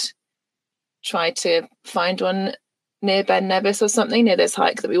we did try to find one near Ben Nevis or something near this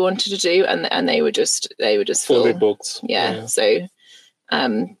hike that we wanted to do, and they were just fully booked. Yeah. So,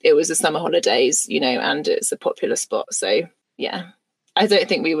 it was the summer holidays, and it's a popular spot. So yeah. I don't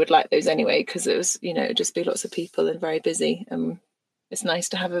think we would like those anyway because it was, it'd just be lots of people and very busy. It's nice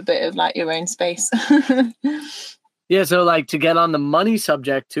to have a bit of like your own space. Yeah, so like to get on the money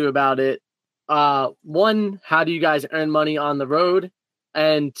subject too about it, one, how do you guys earn money on the road?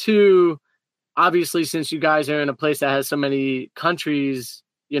 And two, obviously since you guys are in a place that has so many countries,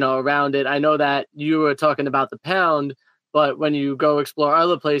 around it, I know that you were talking about the pound, but when you go explore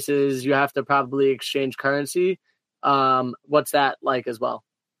other places, you have to probably exchange currency. What's that like as well?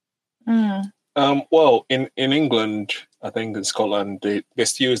 Well, in England, I think in Scotland, they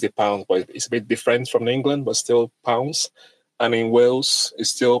still use the pound, but it's a bit different from England, but still pounds. And in Wales,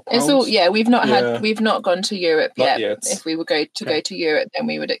 it's still pounds. It's all, we've not gone to Europe yet. If we were go to Europe, then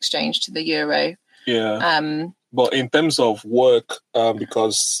we would exchange to the euro. Yeah. But in terms of work,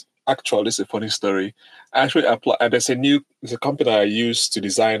 because actually, this is a funny story. I actually applied. There's a company I used to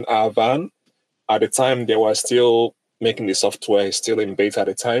design our van. At the time, they were still making the software, still in beta at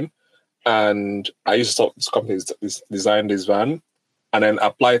the time. And I used to this company design this van and then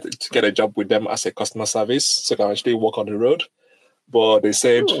applied to get a job with them as a customer service so I can actually work on the road. But they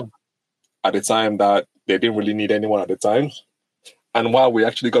said at the time that they didn't really need anyone at the time. And while we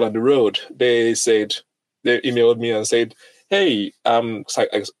actually got on the road, they emailed me and said, hey, so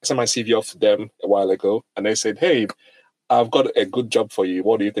I sent my CV off to them a while ago. And they said, hey, I've got a good job for you.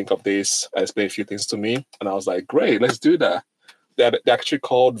 What do you think of this? I explained a few things to me. And I was like, great, let's do that. They're actually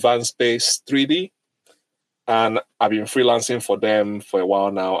called VanSpace 3D. And I've been freelancing for them for a while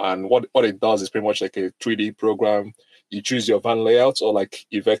now. And what it does is pretty much like a 3D program. You choose your van layout or like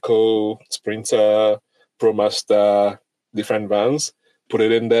Iveco, Sprinter, ProMaster, different vans, put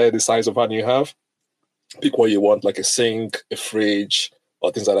it in there, the size of van you have, pick what you want, like a sink, a fridge,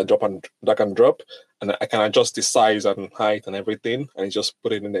 or things like that, drag and drop. And I can adjust the size and height and everything, and just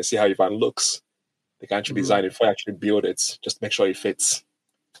put it in there, see how your van looks. They can actually design it before I actually build it, just make sure it fits.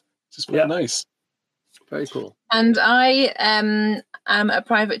 It's quite nice. Very cool. And I am a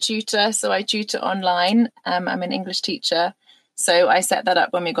private tutor, so I tutor online. I'm an English teacher. So I set that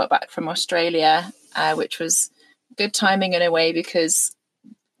up when we got back from Australia, which was good timing in a way because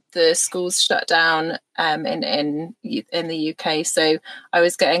the schools shut down in the UK. So I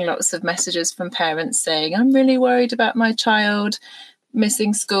was getting lots of messages from parents saying, I'm really worried about my child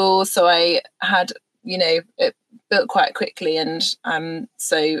missing school. So I had, it built quite quickly. And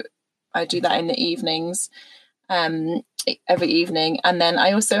so I do that in the evenings, every evening. And then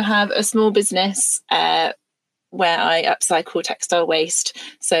I also have a small business where I upcycle textile waste.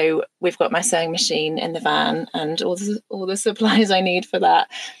 So we've got my sewing machine in the van and all the supplies I need for that.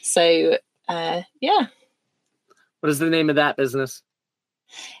 So yeah. What is the name of that business?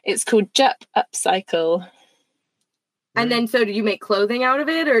 It's called Jup Upcycle. And then, so do you make clothing out of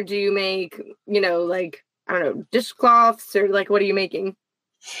it, or do you make, like, I don't know, dishcloths, or like, what are you making?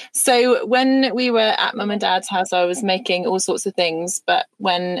 So when we were at Mum and Dad's house, I was making all sorts of things, but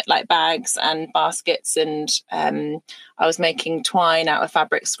when like bags and baskets, and I was making twine out of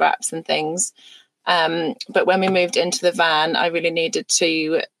fabric scraps and things. But when we moved into the van, I really needed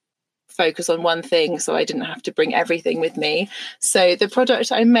to focus on one thing, so I didn't have to bring everything with me. So the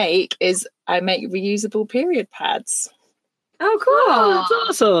product I make is I make reusable period pads. Oh, cool. Oh,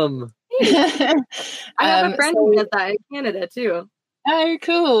 that's awesome. I have a friend who does that in Canada too. Oh,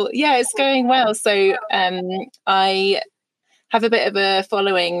 cool. Yeah, it's going well. So I have a bit of a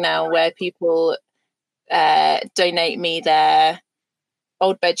following now where people donate me their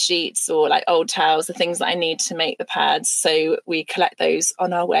old bed sheets or like old towels, the things that I need to make the pads. So we collect those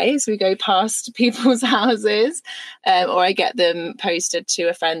on our way as we go past people's houses, or I get them posted to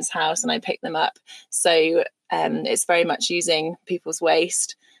a friend's house and I pick them up. So it's very much using people's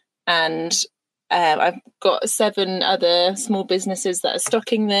waste. And I've got 7 other small businesses that are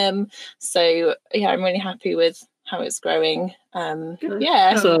stocking them. So yeah, I'm really happy with how it's growing.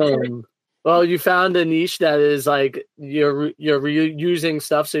 Yeah. Awesome. Well, you found a niche that is like you're reusing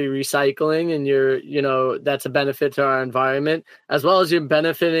stuff, so you're recycling, and that's a benefit to our environment, as well as you're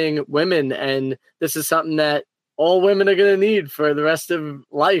benefiting women. And this is something that all women are going to need for the rest of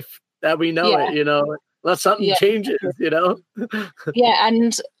life that we know it, unless something changes, Yeah,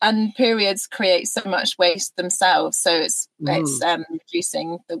 and periods create so much waste themselves, so it's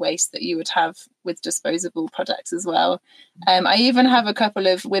reducing the waste that you would have with disposable products as well. I even have a couple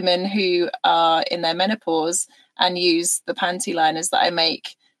of women who are in their menopause and use the panty liners that I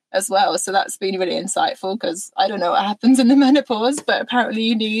make as well. So that's been really insightful because I don't know what happens in the menopause, but apparently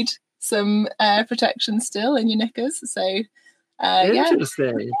you need some protection still in your knickers. So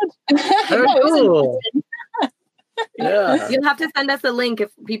interesting. Very cool. Yeah. You'll have to send us a link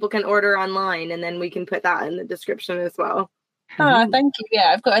if people can order online, and then we can put that in the description as well. Oh, thank you.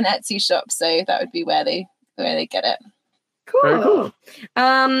 Yeah, I've got an Etsy shop, so that would be where they get it. Cool. Very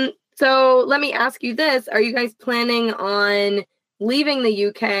cool. So let me ask you this. Are you guys planning on leaving the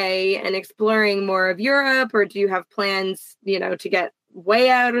UK and exploring more of Europe, or do you have plans, to get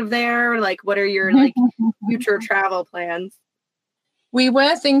way out of there? Like, what are your future travel plans? We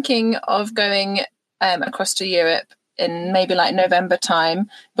were thinking of going across to Europe in maybe like November time,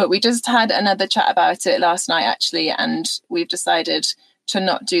 but we just had another chat about it last night actually, and we've decided to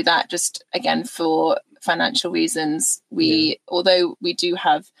not do that, just again for financial reasons. Although we do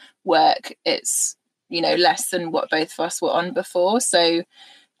have work, it's less than what both of us were on before, so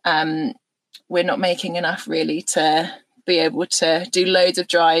we're not making enough really to be able to do loads of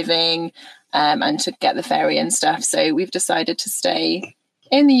driving and to get the ferry and stuff. So we've decided to stay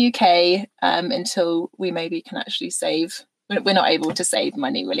in the UK until we maybe can actually save. We're not able to save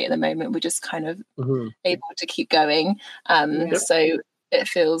money really at the moment. We're just kind of able to keep going. So it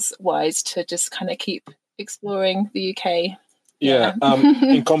feels wise to just kind of keep exploring the UK. Yeah.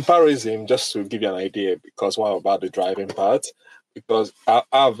 In comparison, just to give you an idea, because what about the driving part? Because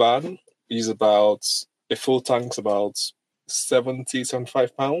our van is about, a full tank's about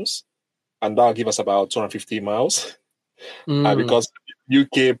 75 pounds, and that'll give us about 250 miles. Because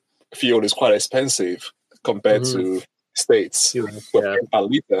UK fuel is quite expensive compared to States. We're paying per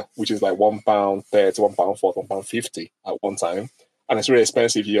litre, which is like £1.30, £1.40, £1.50 at one time. And it's really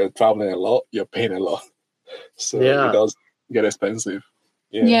expensive. You're traveling a lot, you're paying a lot. So it does get expensive.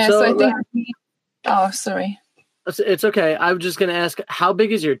 So I think... Oh, sorry. It's okay. I was just gonna ask, how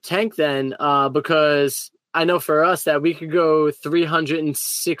big is your tank then? Because I know for us that we could go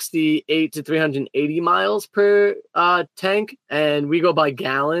 368 to 380 miles per tank, and we go by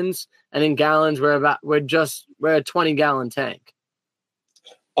gallons. And in gallons, we're a 20-gallon tank.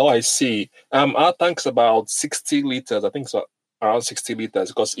 Oh, I see. Our tank's about 60 liters. I think so, around 60 liters,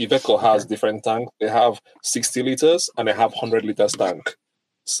 because Iveco has different tanks. They have 60 liters and they have 100 liters tank.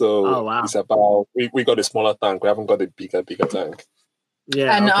 So it's about we got a smaller tank. We haven't got a bigger tank.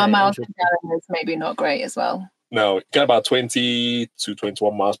 Yeah, and our miles per gallon is maybe not great as well. No, you get about 20 to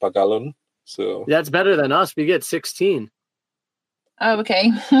 21 miles per gallon. So that's better than us. We get 16. Oh,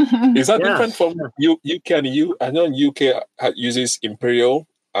 okay. Is that different from UK and EU? I know UK uses Imperial,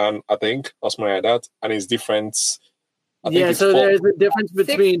 and I think or something like that, and it's different. So there's a difference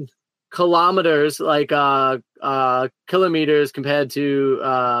between kilometers, like kilometers compared to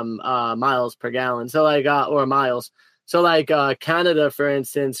miles per gallon. So like or miles. So like Canada, for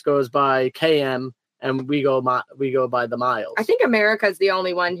instance, goes by km, and we go by the miles. I think America's the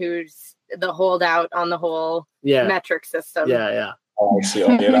only one who's the holdout on the whole metric system. Yeah. Oh, I see.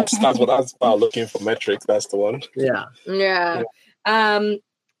 Okay, that's about looking for metrics. That's the one. Yeah.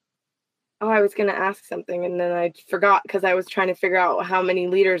 I was going to ask something and then I forgot because I was trying to figure out how many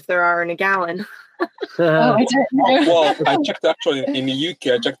liters there are in a gallon. I don't know. Well, I checked actually in the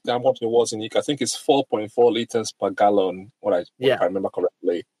UK. I checked how much it was in the UK. I think it's 4.4 liters per gallon. If I remember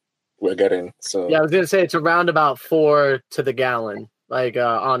correctly, we're getting. So I was going to say it's around about 4 to the gallon, like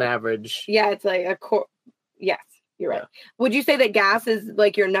on average. Yeah, it's like a Yes, you're right. Would you say that gas is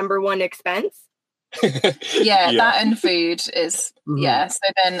like your number one expense? Yeah, that and food is so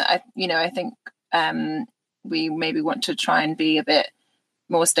then I think we maybe want to try and be a bit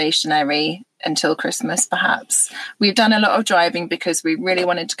more stationary until Christmas. Perhaps we've done a lot of driving because we really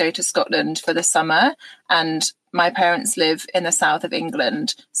wanted to go to Scotland for the summer, and my parents live in the south of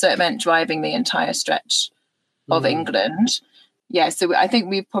England, so it meant driving the entire stretch of England. So I think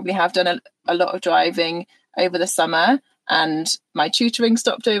we probably have done a lot of driving over the summer, and my tutoring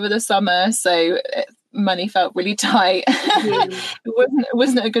stopped over the summer, so money felt really tight. It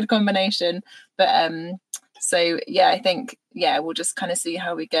wasn't a good combination, but I think we'll just kind of see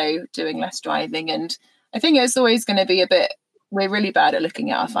how we go doing less driving. And I think it's always going to be we're really bad at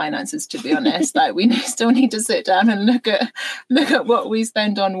looking at our finances, to be honest. Like we still need to sit down and look at what we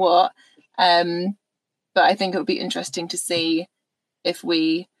spend on what, but I think it would be interesting to see if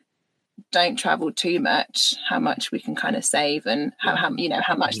we don't travel too much, how much we can kind of save, and how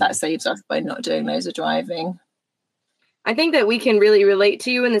much that saves us by not doing loads of driving. I think that we can really relate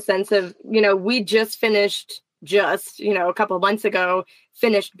to you in the sense of, we just finished a couple of months ago,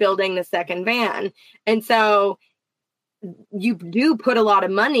 finished building the second van. And so you do put a lot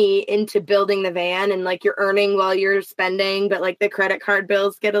of money into building the van, and like you're earning while you're spending, but like the credit card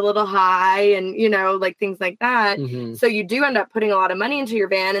bills get a little high and, like things like that. So you do end up putting a lot of money into your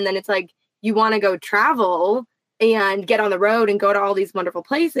van. And then it's like, you want to go travel and get on the road and go to all these wonderful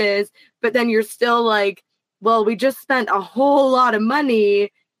places. But then you're still like, well, we just spent a whole lot of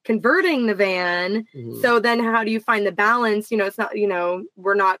money converting the van. So then how do you find the balance? It's not,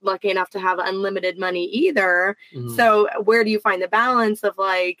 we're not lucky enough to have unlimited money either. So where do you find the balance of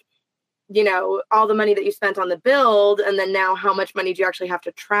like, all the money that you spent on the build, and then now how much money do you actually have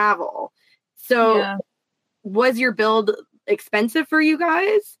to travel? So was your build expensive for you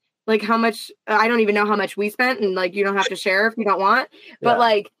guys? Like how much? I don't even know how much we spent, and like you don't have to share if you don't want. But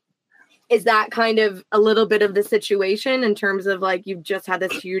like, is that kind of a little bit of the situation in terms of like you've just had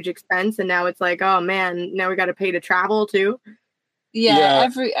this huge expense, and now it's like, oh man, now we got to pay to travel too?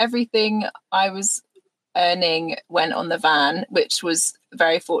 Everything I was earning went on the van, which was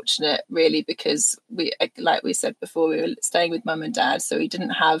very fortunate, really, because like we said before, we were staying with mum and dad, so we didn't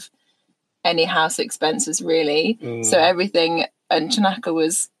have any house expenses really. So everything, and Tanaka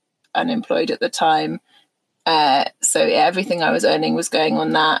was unemployed at the time, so everything I was earning was going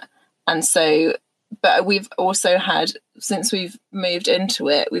on that. And so, but we've also had, since we've moved into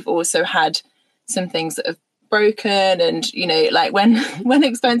it, we've also had some things that have broken, and like when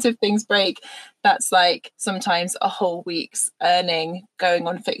expensive things break, that's like sometimes a whole week's earning going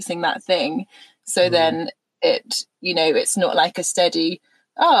on fixing that thing. So then it's not like a steady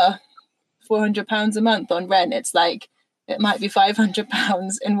 £400 a month on rent. It's like it might be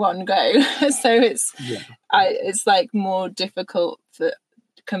 £500 in one go. So it's like more difficult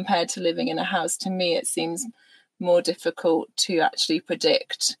compared to living in a house. To me, it seems more difficult to actually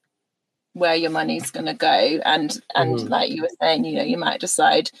predict where your money's going to go, and like you were saying, you might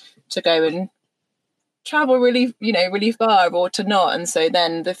decide to go and travel really, really far or to not, and so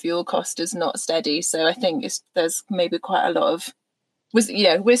then the fuel cost is not steady. So I think there's maybe quite a lot of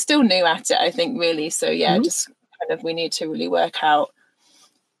we're still new at it, I think, really. So yeah, just kind of we need to really work out.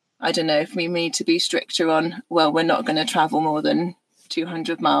 I don't know if we need to be stricter on, well, we're not going to travel more than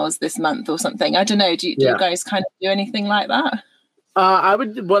 200 miles this month or something. I don't know. Do you guys kind of do anything like that?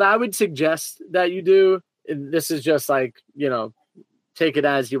 What I would suggest that you do, this is just like, take it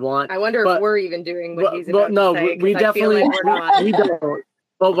as you want. I wonder if we're even doing what he's about to say. We definitely, we're not. We don't.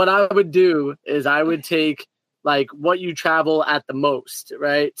 But what I would do is I would take like what you travel at the most,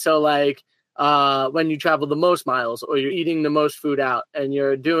 right? So like, when you travel the most miles or you're eating the most food out and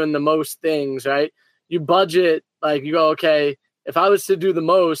you're doing the most things, right? You budget, like you go, okay, if I was to do the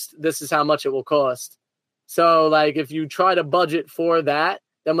most, this is how much it will cost. So like if you try to budget for that,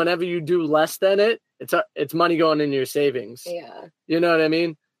 then whenever you do less than it, it's money going in your savings. Yeah. You know what I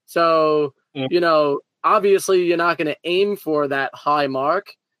mean? So, obviously you're not going to aim for that high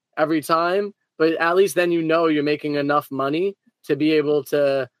mark every time, but at least then you're making enough money to be able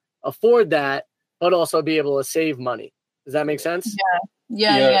to afford that, but also be able to save money. Does that make sense?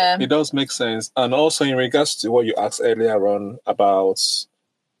 Yeah. It does make sense. And also in regards to what you asked earlier on about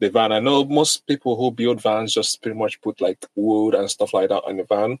the van, I know most people who build vans just pretty much put like wood and stuff like that on the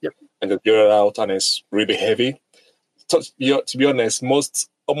van, and they build it out, and it's really heavy. So, to be honest,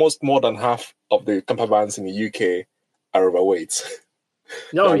 almost more than half of the camper vans in the UK are overweight.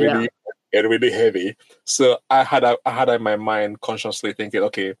 They're really heavy. So I had in my mind consciously thinking,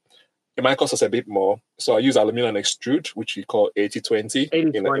 okay, it might cost us a bit more. So I use aluminum extrude, which we call 80-20.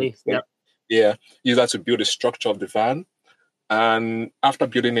 80-20, yeah. Use that to build the structure of the van. And after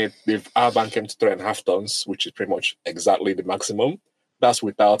building it, our van came to 3.5 tons, which is pretty much exactly the maximum. That's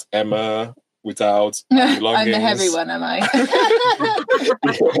without Emma, without belongings. I'm the heavy one, am I?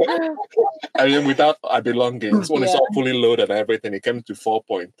 I mean, without our belongings, when it's all fully loaded and everything, it came to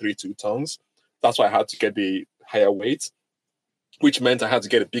 4.32 tons. That's why I had to get the higher weight, which meant I had to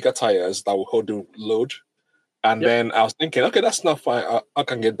get bigger tires that would hold the load. And then I was thinking, okay, that's not fine. I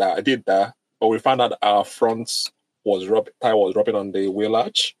can get that. I did that. But we found out our front tire was rubbing on the wheel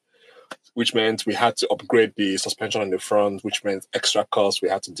arch, which meant we had to upgrade the suspension on the front, which meant extra costs we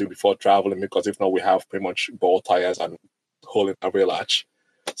had to do before traveling, because if not, we have pretty much ball tires and hole in our wheel arch.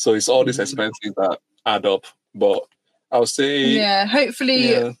 So it's all these expenses that add up. But I would say...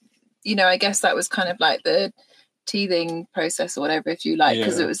 hopefully, I guess that was kind of like the teething process or whatever, if you like,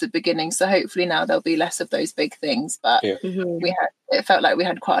 because it was the beginning. So hopefully now there'll be less of those big things. But it felt like we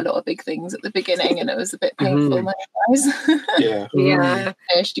had quite a lot of big things at the beginning, and it was a bit painful money-wise.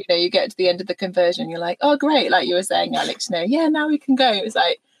 You get to the end of the conversion, you're like, oh great, like you were saying, Alex, now we can go. It was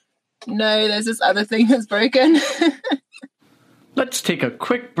like, no, there's this other thing that's broken. Let's take a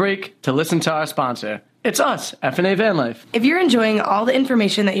quick break to listen to our sponsor. It's us, F&A Van Life. If you're enjoying all the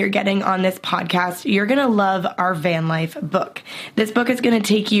information that you're getting on this podcast, you're going to love our Van Life book. This book is going to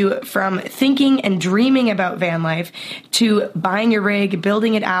take you from thinking and dreaming about van life to buying your rig,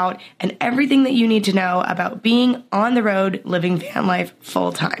 building it out, and everything that you need to know about being on the road living van life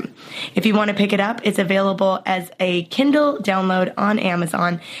full time. If you want to pick it up, it's available as a Kindle download on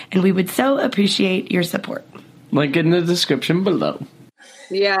Amazon, and we would so appreciate your support. Link in the description below.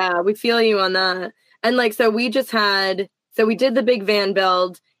 Yeah, we feel you on that. And so we did the big van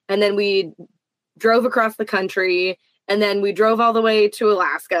build, and then we drove across the country, and then we drove all the way to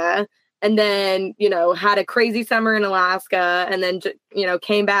Alaska, and then, had a crazy summer in Alaska, and then,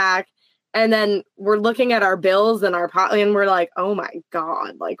 came back, and then we're looking at our bills and and we're like, oh my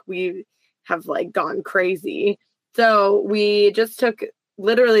God, we have gone crazy. So we just took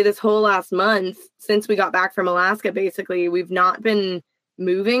literally this whole last month since we got back from Alaska. Basically, we've not been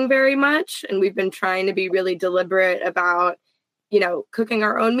moving very much, and we've been trying to be really deliberate about cooking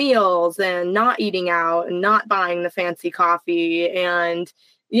our own meals and not eating out and not buying the fancy coffee, and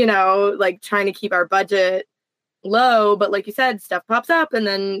trying to keep our budget low. But like you said, stuff pops up, and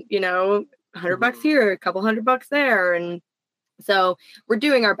then $100 here, a couple $100 there, and so we're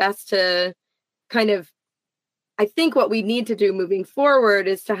doing our best to kind of, I think what we need to do moving forward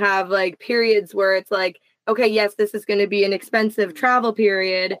is to have periods where it's okay, yes, this is going to be an expensive travel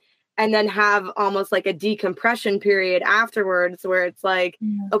period, and then have almost a decompression period afterwards where it's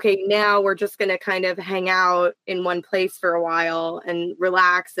okay, now we're just going to kind of hang out in one place for a while and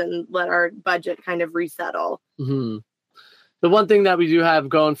relax and let our budget kind of resettle. Mm-hmm. The one thing that we do have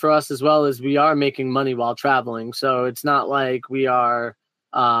going for us as well is we are making money while traveling. So it's not like we are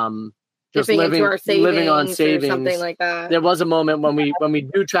just living on savings or something like that. There was a moment when we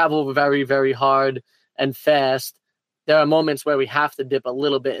do travel very, very hard and fast, there are moments where we have to dip a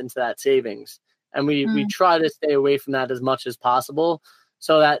little bit into that savings. and we try to stay away from that as much as possible.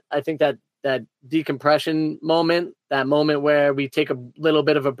 So that I think that decompression moment, that moment where we take a little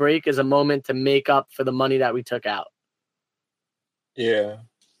bit of a break, is a moment to make up for the money that we took out. Yeah.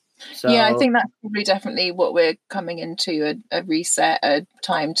 So, yeah, I think that's probably definitely what we're coming into, a reset, a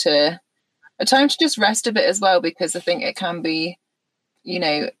time to just rest a bit as well, because I think it can be, you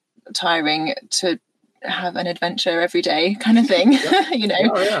know, tiring to have an adventure every day kind of thing. You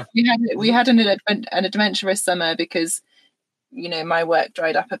know, we had an adventurous summer because, you know, my work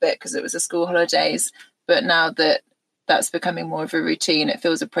dried up a bit because it was the school holidays, but now that that's becoming more of a routine, it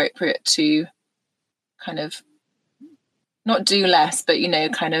feels appropriate to kind of not do less, but, you know,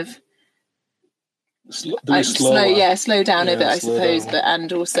 kind of slow down a bit, I suppose. But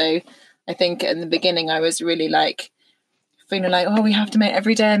and also I think in the beginning I was really like feeling like, oh, we have to make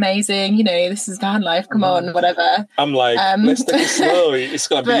every day amazing, you know, this is van life, come on, whatever. I'm like, let's take it slow, it's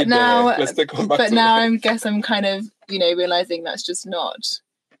gonna be now, there. Let's take it back. But now I guess I'm kind of, you know, realizing that's just not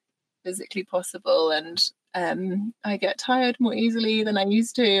physically possible, and I get tired more easily than I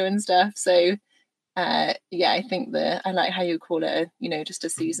used to and stuff. So yeah, I think I like how you call it, you know, just a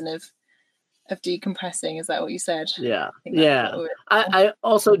season of decompressing. Is that what you said? Yeah. I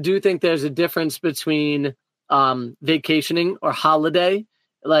also do think there's a difference between vacationing or holiday,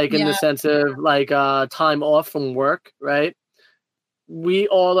 like in the sense of like time off from work, right? We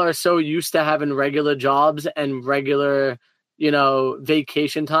all are so used to having regular jobs and regular, you know,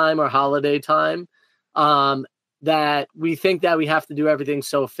 vacation time or holiday time, that we think that we have to do everything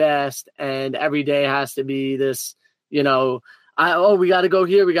so fast, and every day has to be this, you know, we got to go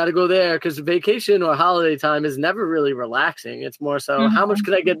here, we got to go there, because vacation or holiday time is never really relaxing. It's more so, how much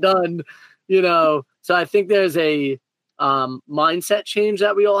can I get done, you know? So I think there's a mindset change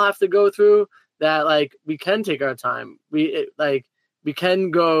that we all have to go through, that like we can take our time. We can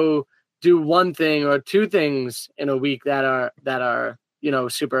go do one thing or two things in a week that are, you know,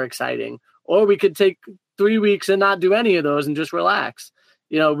 super exciting, or we could take 3 weeks and not do any of those and just relax.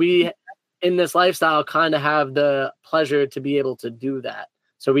 You know, we in this lifestyle kind of have the pleasure to be able to do that.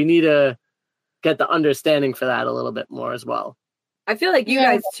 So we need to get the understanding for that a little bit more as well. I feel like you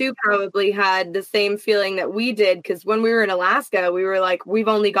guys too probably had the same feeling that we did, because when we were in Alaska, we were like, we've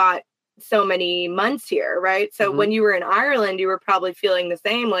only got so many months here, right? So when you were in Ireland, you were probably feeling the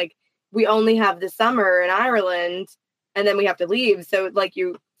same, like we only have the summer in Ireland and then we have to leave. So like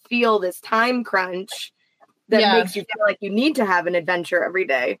you feel this time crunch that makes you feel like you need to have an adventure every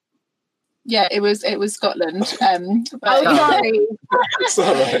day. Yeah, it was Scotland. Sorry.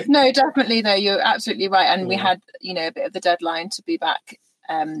 Sorry. No, definitely though, you're absolutely right. And we had, you know, a bit of the deadline to be back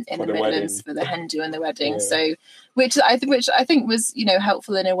in the Midlands for the hen do and the wedding. So which I think was, you know,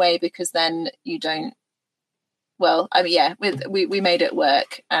 helpful in a way, because then you don't, well, I mean, we made it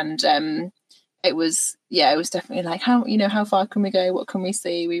work, and it was definitely like, how far can we go? What can we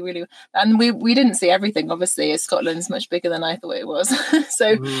see? We didn't see everything, obviously, as Scotland's much bigger than I thought it was.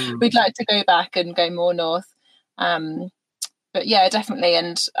 So we'd like to go back and go more north. But yeah, definitely.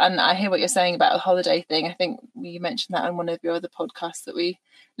 And I hear what you're saying about a holiday thing. I think you mentioned that on one of your other podcasts that we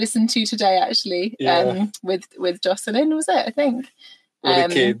listened to today, actually, with Jocelyn, was it? I think. With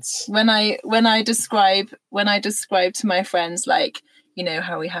the kids. When I describe to my friends, like, you know,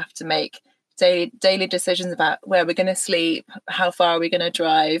 how we have to make daily decisions about where we're going to sleep, how far are we going to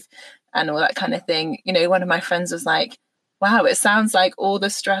drive, and all that kind of thing. You know, one of my friends was like, wow, it sounds like all the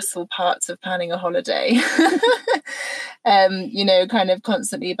stressful parts of planning a holiday. You know, kind of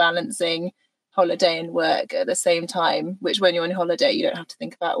constantly balancing holiday and work at the same time, which when you're on holiday, you don't have to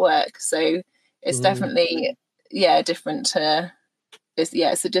think about work. So it's definitely, different to,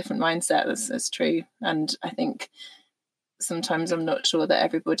 it's a different mindset. That's true. And I think sometimes I'm not sure that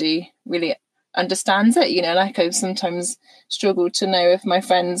everybody really understands it, you know, like I've sometimes struggled to know if my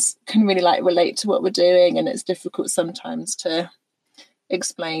friends can really like relate to what we're doing, and it's difficult sometimes to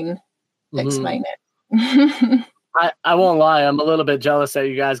explain it. I won't lie, I'm a little bit jealous that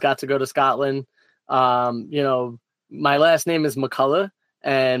you guys got to go to Scotland. You know, my last name is McCullough,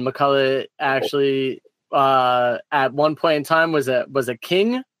 and McCullough actually at one point in time was a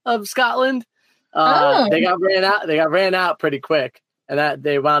king of Scotland. They got ran out pretty quick, and that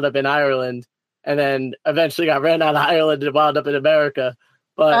they wound up in Ireland, and then eventually got ran out of Ireland and wound up in America.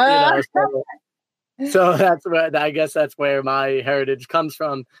 But you know, so that's where, I guess that's where my heritage comes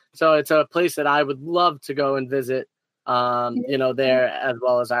from. So it's a place that I would love to go and visit. You know, there as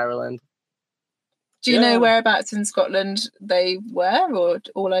well as Ireland. Do you know whereabouts in Scotland they were, or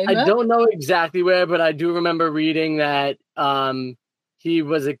all over? I don't know exactly where, but I do remember reading that he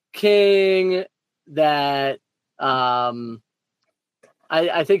was a king that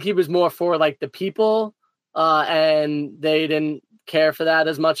I think he was more for like the people, and they didn't care for that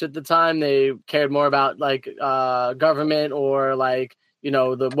as much at the time. They cared more about like government or like, you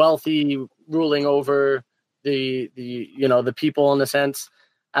know, the wealthy ruling over the you know, the people in a sense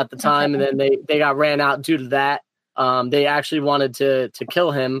at the time. And then they got ran out due to that. They actually wanted to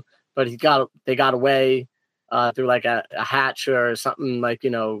kill him, but they got away through like a hatch or something, like, you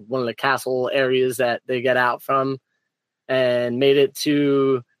know, one of the castle areas that they get out from, and made it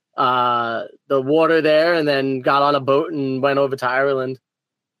to the water there, and then got on a boat and went over to Ireland.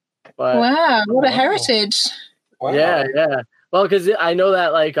 But Wow, what a heritage. Wow. yeah. Well, because I know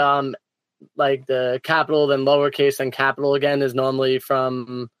that like the capital, then lowercase, and capital again is normally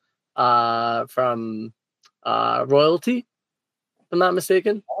from royalty, if I'm not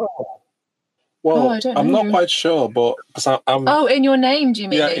mistaken. Well, I don't I'm know. not quite sure, but because I'm Oh, in your name, do you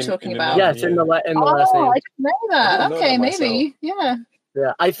mean Yeah, you're talking in the about? name. Yes, in the last name. I didn't know I that. didn't know Okay, that maybe. Yeah.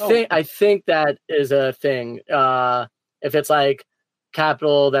 Yeah, I think that is a thing. If it's like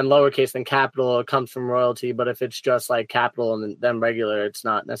capital, then lowercase, then capital, it comes from royalty. But if it's just like capital and then regular, it's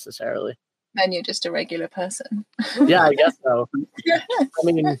not necessarily. Then you're just a regular person. Yeah, I guess so. I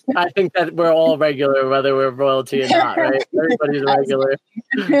mean, I think that we're all regular, whether we're royalty or not, right? Everybody's regular.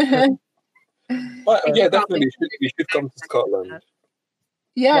 But yeah, definitely you should come to Scotland.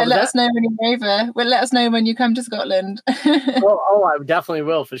 Yeah, What was let that? us know when you're over. Well, let us know when you come to Scotland. Oh, I definitely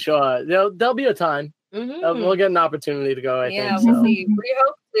will for sure. There'll be a time. Mhm. We'll get an opportunity to go. I Yeah, think. we'll So. see. We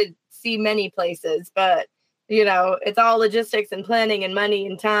hope to see many places, but you know, it's all logistics and planning and money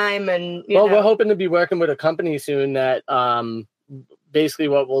and time and you Well, know. we're hoping to be working with a company soon that basically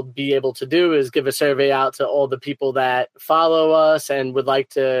what we'll be able to do is give a survey out to all the people that follow us and would like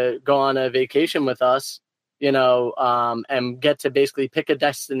to go on a vacation with us, you know, and get to basically pick a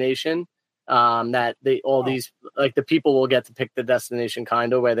destination that these like the people will get to pick the destination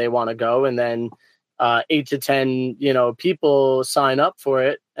kind of where they want to go, and then 8 to 10, you know, people sign up for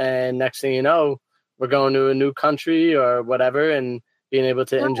it, and next thing you know, we're going to a new country or whatever, and being able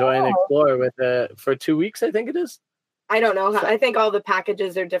to enjoy and explore for 2 weeks, I think it is. I don't know. I think all the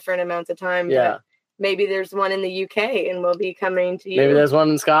packages are different amounts of time. Yeah. But maybe there's one in the UK and we'll be coming to you. Maybe there's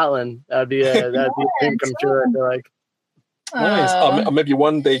one in Scotland. That'd be a dream come true. I feel like. Nice. Or maybe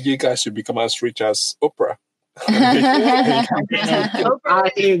one day you guys should become as rich as Oprah. I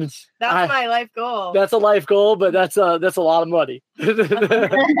mean, That's my life goal. that's a life goal, but that's a lot of money.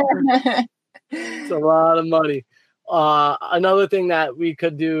 It's a lot of money. Another thing that we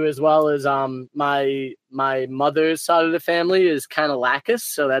could do as well is my mother's side of the family is Kanellakis,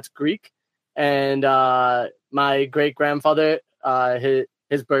 so that's Greek, and my great grandfather,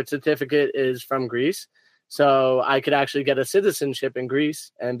 his birth certificate is from Greece, so I could actually get a citizenship in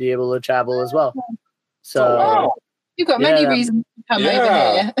Greece and be able to travel as well. So wow. You've got many reasons to come over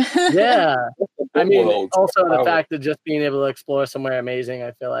here. yeah, I mean, World. also the Wow. fact of just being able to explore somewhere amazing,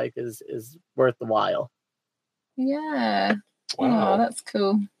 I feel like is worth the while. Yeah. Wow. Oh, that's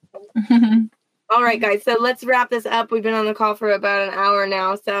cool. All right, guys. So let's wrap this up. We've been on the call for about an hour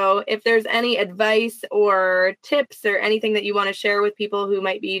now. So if there's any advice or tips or anything that you want to share with people who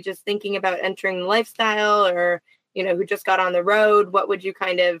might be just thinking about entering the lifestyle or, you know, who just got on the road, what would you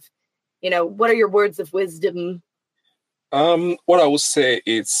kind of, you know, what are your words of wisdom? What I would say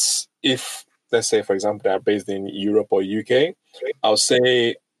is, if let's say, for example, they are based in Europe or UK, I'll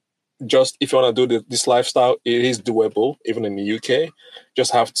say, just if you want to do this lifestyle, it is doable, even in the UK.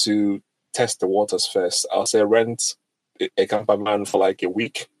 Just have to test the waters first. I'll say rent a camper van for like a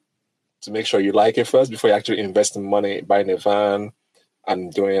week to make sure you like it first before you actually invest in money, buying a van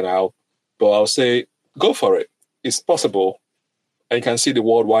and doing it out. But I'll say go for it. It's possible. And you can see the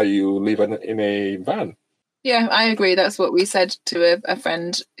world while you live in a van. Yeah, I agree. That's what we said to a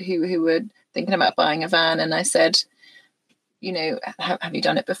friend who were thinking about buying a van, and I said, you know, have you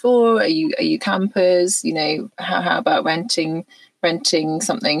done it before? Are you campers? You know, how about renting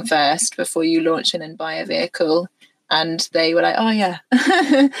something first before you launch in and buy a vehicle? And they were like, oh yeah,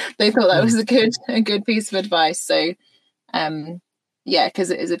 they thought that was a good piece of advice. So, yeah, because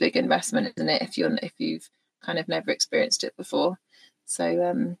it is a big investment, isn't it? If you've kind of never experienced it before.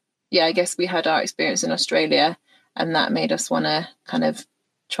 So, yeah, I guess we had our experience in Australia, and that made us want to kind of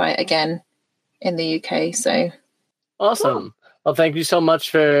try it again in the UK. So. Awesome. Well, thank you so much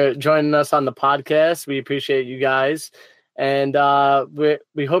for joining us on the podcast. We appreciate you guys. And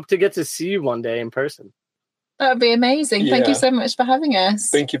we hope to get to see you one day in person. That would be amazing. Thank you Yeah. so much for having us.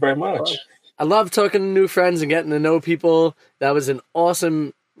 Thank you very much. I love talking to new friends and getting to know people. That was an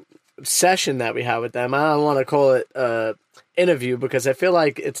awesome session that we had with them. I don't want to call it interview, because I feel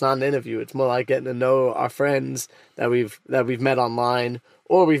like it's not an interview. It's more like getting to know our friends that we've met online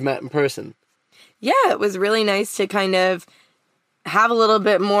or we've met in person. Yeah, it was really nice to kind of have a little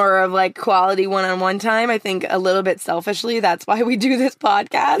bit more of like quality one-on-one time. I think a little bit selfishly, that's why we do this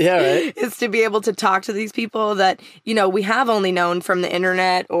podcast. Yeah, right. Is to be able to talk to these people that, you know, we have only known from the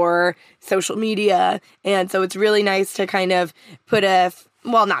internet or social media. And so it's really nice to kind of put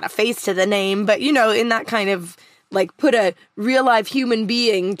not a face to the name, but, you know, in that kind of like put a real life human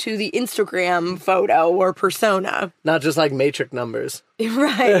being to the Instagram photo or persona. Not just like matrix numbers.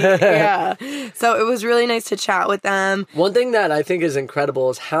 Right. Yeah. So it was really nice to chat with them. One thing that I think is incredible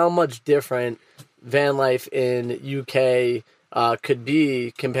is how much different van life in UK could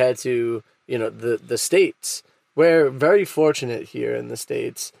be compared to, you know, the States. We're very fortunate here in the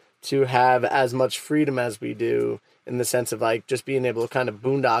States to have as much freedom as we do, in the sense of like just being able to kind of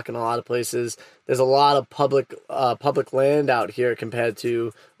boondock in a lot of places. There's a lot of public land out here compared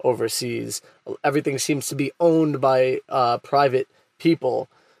to overseas. Everything seems to be owned by private people.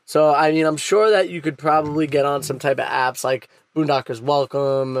 So, I mean, I'm sure that you could probably get on some type of apps like Boondockers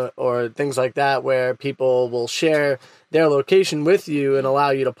Welcome or things like that, where people will share their location with you and allow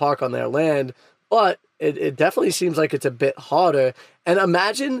you to park on their land. But it definitely seems like it's a bit harder. And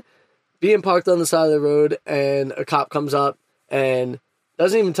imagine being parked on the side of the road and a cop comes up and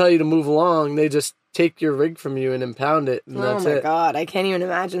doesn't even tell you to move along. They just take your rig from you and impound it. And that's it. Oh my God. I can't even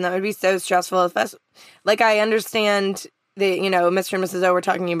imagine. That would be so stressful. Like, I understand that, you know, Mr. and Mrs. O were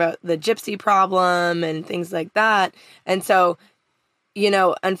talking about the gypsy problem and things like that. And so, you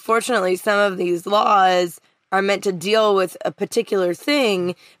know, unfortunately, some of these laws are meant to deal with a particular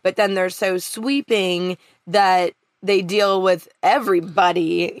thing, but then they're so sweeping that they deal with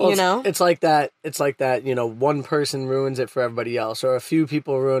everybody, Well, you know? It's like that, you know, one person ruins it for everybody else, or a few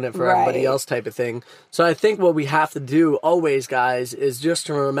people ruin it for everybody else type of thing. So I think what we have to do always, guys, is just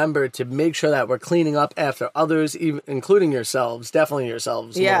to remember to make sure that we're cleaning up after others, even including yourselves, definitely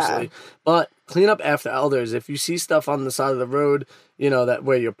yourselves mostly. But clean up after others. If you see stuff on the side of the road, you know, that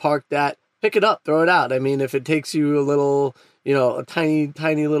where you're parked at, pick it up, throw it out. I mean, if it takes you a little, you know, a tiny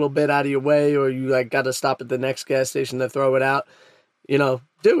little bit out of your way, or you like got to stop at the next gas station to throw it out, you know,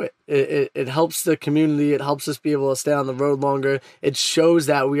 do it. It helps the community. It helps us be able to stay on the road longer. It shows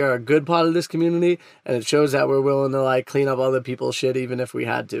that we are a good part of this community, and it shows that we're willing to like clean up other people's shit, even if we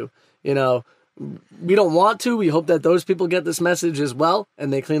had to. You know, we don't want to. We hope that those people get this message as well,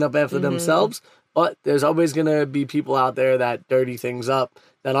 and they clean up after themselves. But there's always going to be people out there that dirty things up,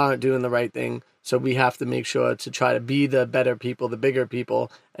 that aren't doing the right thing. So we have to make sure to try to be the better people, the bigger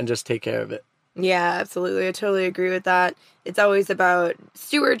people, and just take care of it. Yeah, absolutely. I totally agree with that. It's always about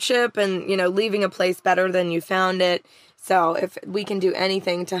stewardship and, you know, leaving a place better than you found it. So if we can do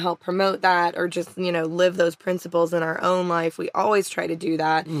anything to help promote that, or just, you know, live those principles in our own life, we always try to do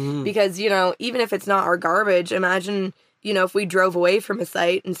that. Because, you know, even if it's not our garbage, imagine, you know, if we drove away from a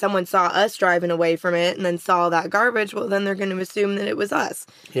site and someone saw us driving away from it and then saw that garbage, well, then they're going to assume that it was us.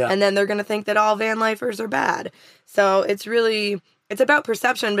 Yeah. And then they're going to think that all van lifers are bad. So it's about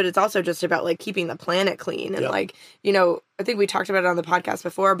perception, but it's also just about like keeping the planet clean. And like, you know, I think we talked about it on the podcast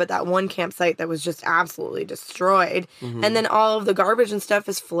before, but that one campsite that was just absolutely destroyed. And then all of the garbage and stuff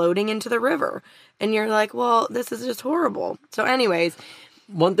is floating into the river. And you're like, well, this is just horrible. So anyways,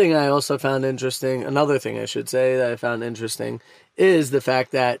 one thing I also found interesting, another thing I should say that I found interesting, is the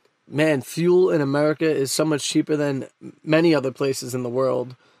fact that, man, fuel in America is so much cheaper than many other places in the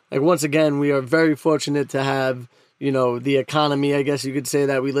world. Like, once again, we are very fortunate to have, you know, the economy, I guess you could say,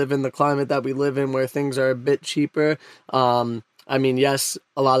 that we live in, the climate that we live in, where things are a bit cheaper. I mean, yes,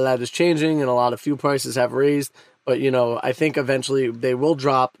 a lot of that is changing and a lot of fuel prices have raised, but, you know, I think eventually they will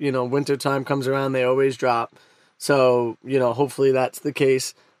drop. You know, winter time comes around, they always drop. So, you know, hopefully that's the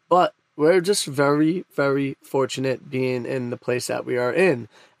case. But we're just very, very fortunate being in the place that we are in,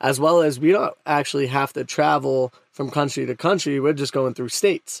 as well as we don't actually have to travel from country to country. We're just going through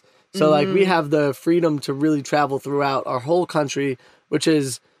states. So, like, we have the freedom to really travel throughout our whole country, which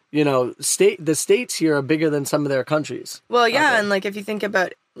is, you know, the states here are bigger than some of their countries. well, yeah. And like, if you think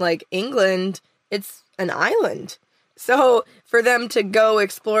about like England, it's an island. So for them to go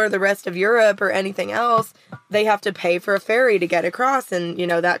explore the rest of Europe or anything else, they have to pay for a ferry to get across. And, you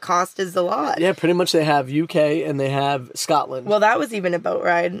know, that cost is a lot. Yeah, pretty much they have UK and they have Scotland. Well, that was even a boat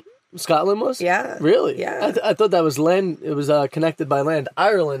ride. Scotland was? Yeah. Really? Yeah. I thought that was land. It was connected by land.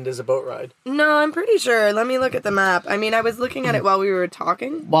 Ireland is a boat ride. No, I'm pretty sure. Let me look at the map. I mean, I was looking at it while we were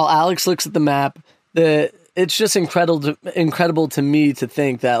talking. While Alex looks at the map, it's just incredible to me to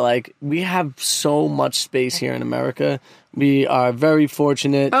think that, like, we have so much space here in America. We are very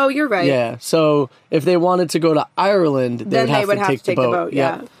fortunate. Oh, you're right. Yeah. So if they wanted to go to Ireland, Then they would have to take the boat,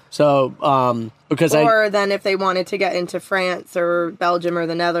 Yep. yeah. So because Or then if they wanted to get into France or Belgium or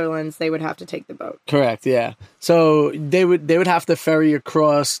the Netherlands, they would have to take the boat. correct, yeah. So they would have to ferry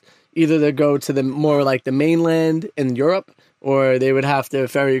across either to go to the more like the mainland in Europe, or they would have to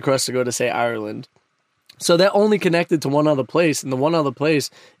ferry across to go to say Ireland. So they're only connected to one other place, and the one other place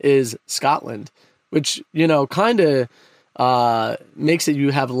is Scotland, which, you know, kind of makes it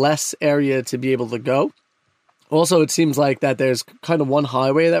you have less area to be able to go. Also, it seems like that there's kind of one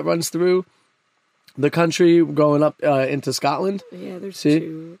highway that runs through the country going up into Scotland. Yeah, there's See?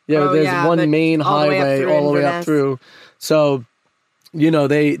 two. Yeah, Oh, there's yeah, one but main all the way up highway through all the way up Inverness. through. So, you know,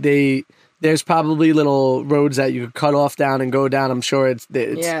 they there's probably little roads that you could cut off down and go down. I'm sure it's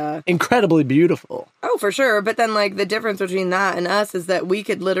Yeah. incredibly beautiful. Oh, for sure. But then, like, the difference between that and us is that we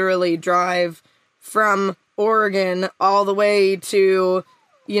could literally drive from Oregon all the way to,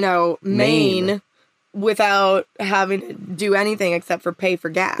 you know, Maine without having to do anything except for pay for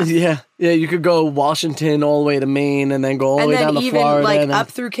gas. Yeah, you could go Washington all the way to Maine and then go all the And way then down to even Florida. like and then, up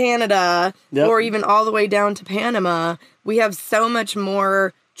through Canada Yep. or even all the way down to Panama. We have so much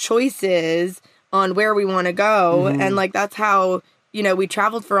more choices on where we want to go. Mm-hmm. And like that's how, you know, we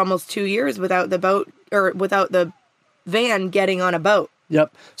traveled for almost 2 years without the boat or without the van getting on a boat.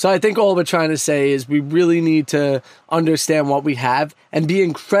 Yep. So I think all we're trying to say is we really need to understand what we have and be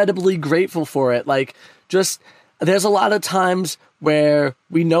incredibly grateful for it. Like, just there's a lot of times where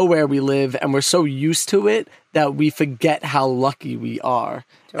we know where we live and we're so used to it that we forget how lucky we are.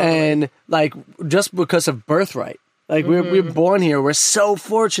 Totally. And like, just because of birthright. Like, we're born here. We're so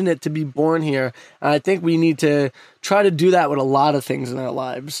fortunate to be born here. And I think we need to try to do that with a lot of things in our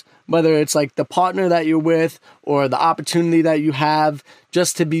lives, whether it's like the partner that you're with or the opportunity that you have,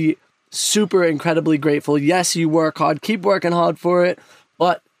 just to be super incredibly grateful. Yes, you work hard. Keep working hard for it,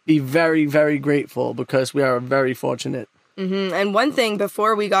 but be very, very grateful because we are very fortunate. Mm-hmm. And one thing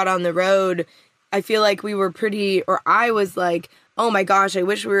before we got on the road, I feel like we were I was like, oh my gosh, I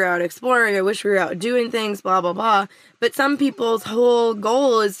wish we were out exploring. I wish we were out doing things, blah, blah, blah. But some people's whole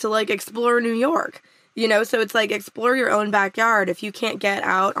goal is to like explore New York, you know? So it's like explore your own backyard. If you can't get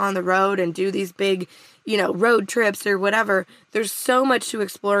out on the road and do these big, you know, road trips or whatever, there's so much to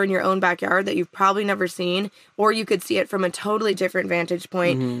explore in your own backyard that you've probably never seen, or you could see it from a totally different vantage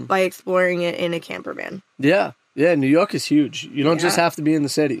point by exploring it in a camper van. Yeah. Yeah, New York is huge. You don't just have to be in the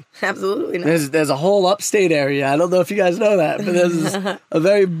city. Absolutely not. There's a whole upstate area. I don't know if you guys know that, but there's a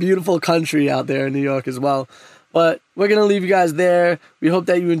very beautiful country out there in New York as well. But we're going to leave you guys there. We hope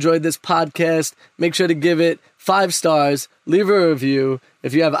that you enjoyed this podcast. Make sure to give it 5 stars. Leave a review.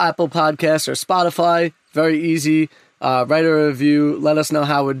 If you have Apple Podcasts or Spotify, very easy. Write a review. Let us know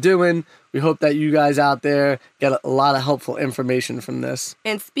how we're doing. We hope that you guys out there get a lot of helpful information from this.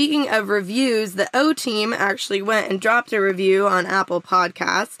 And speaking of reviews, the O team actually went and dropped a review on Apple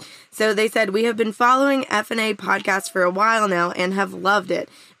Podcasts. So they said, we have been following F&A podcasts for a while now and have loved it.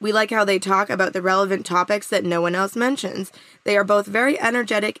 We like how they talk about the relevant topics that no one else mentions. They are both very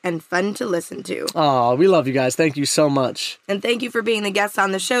energetic and fun to listen to. Oh, we love you guys. Thank you so much. And thank you for being the guest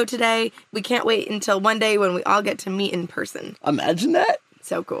on the show today. We can't wait until one day when we all get to meet in person. Imagine that.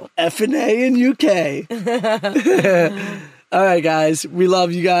 So cool. F&A in UK. All right, guys. We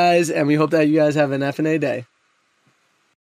love you guys, and we hope that you guys have an F&A day.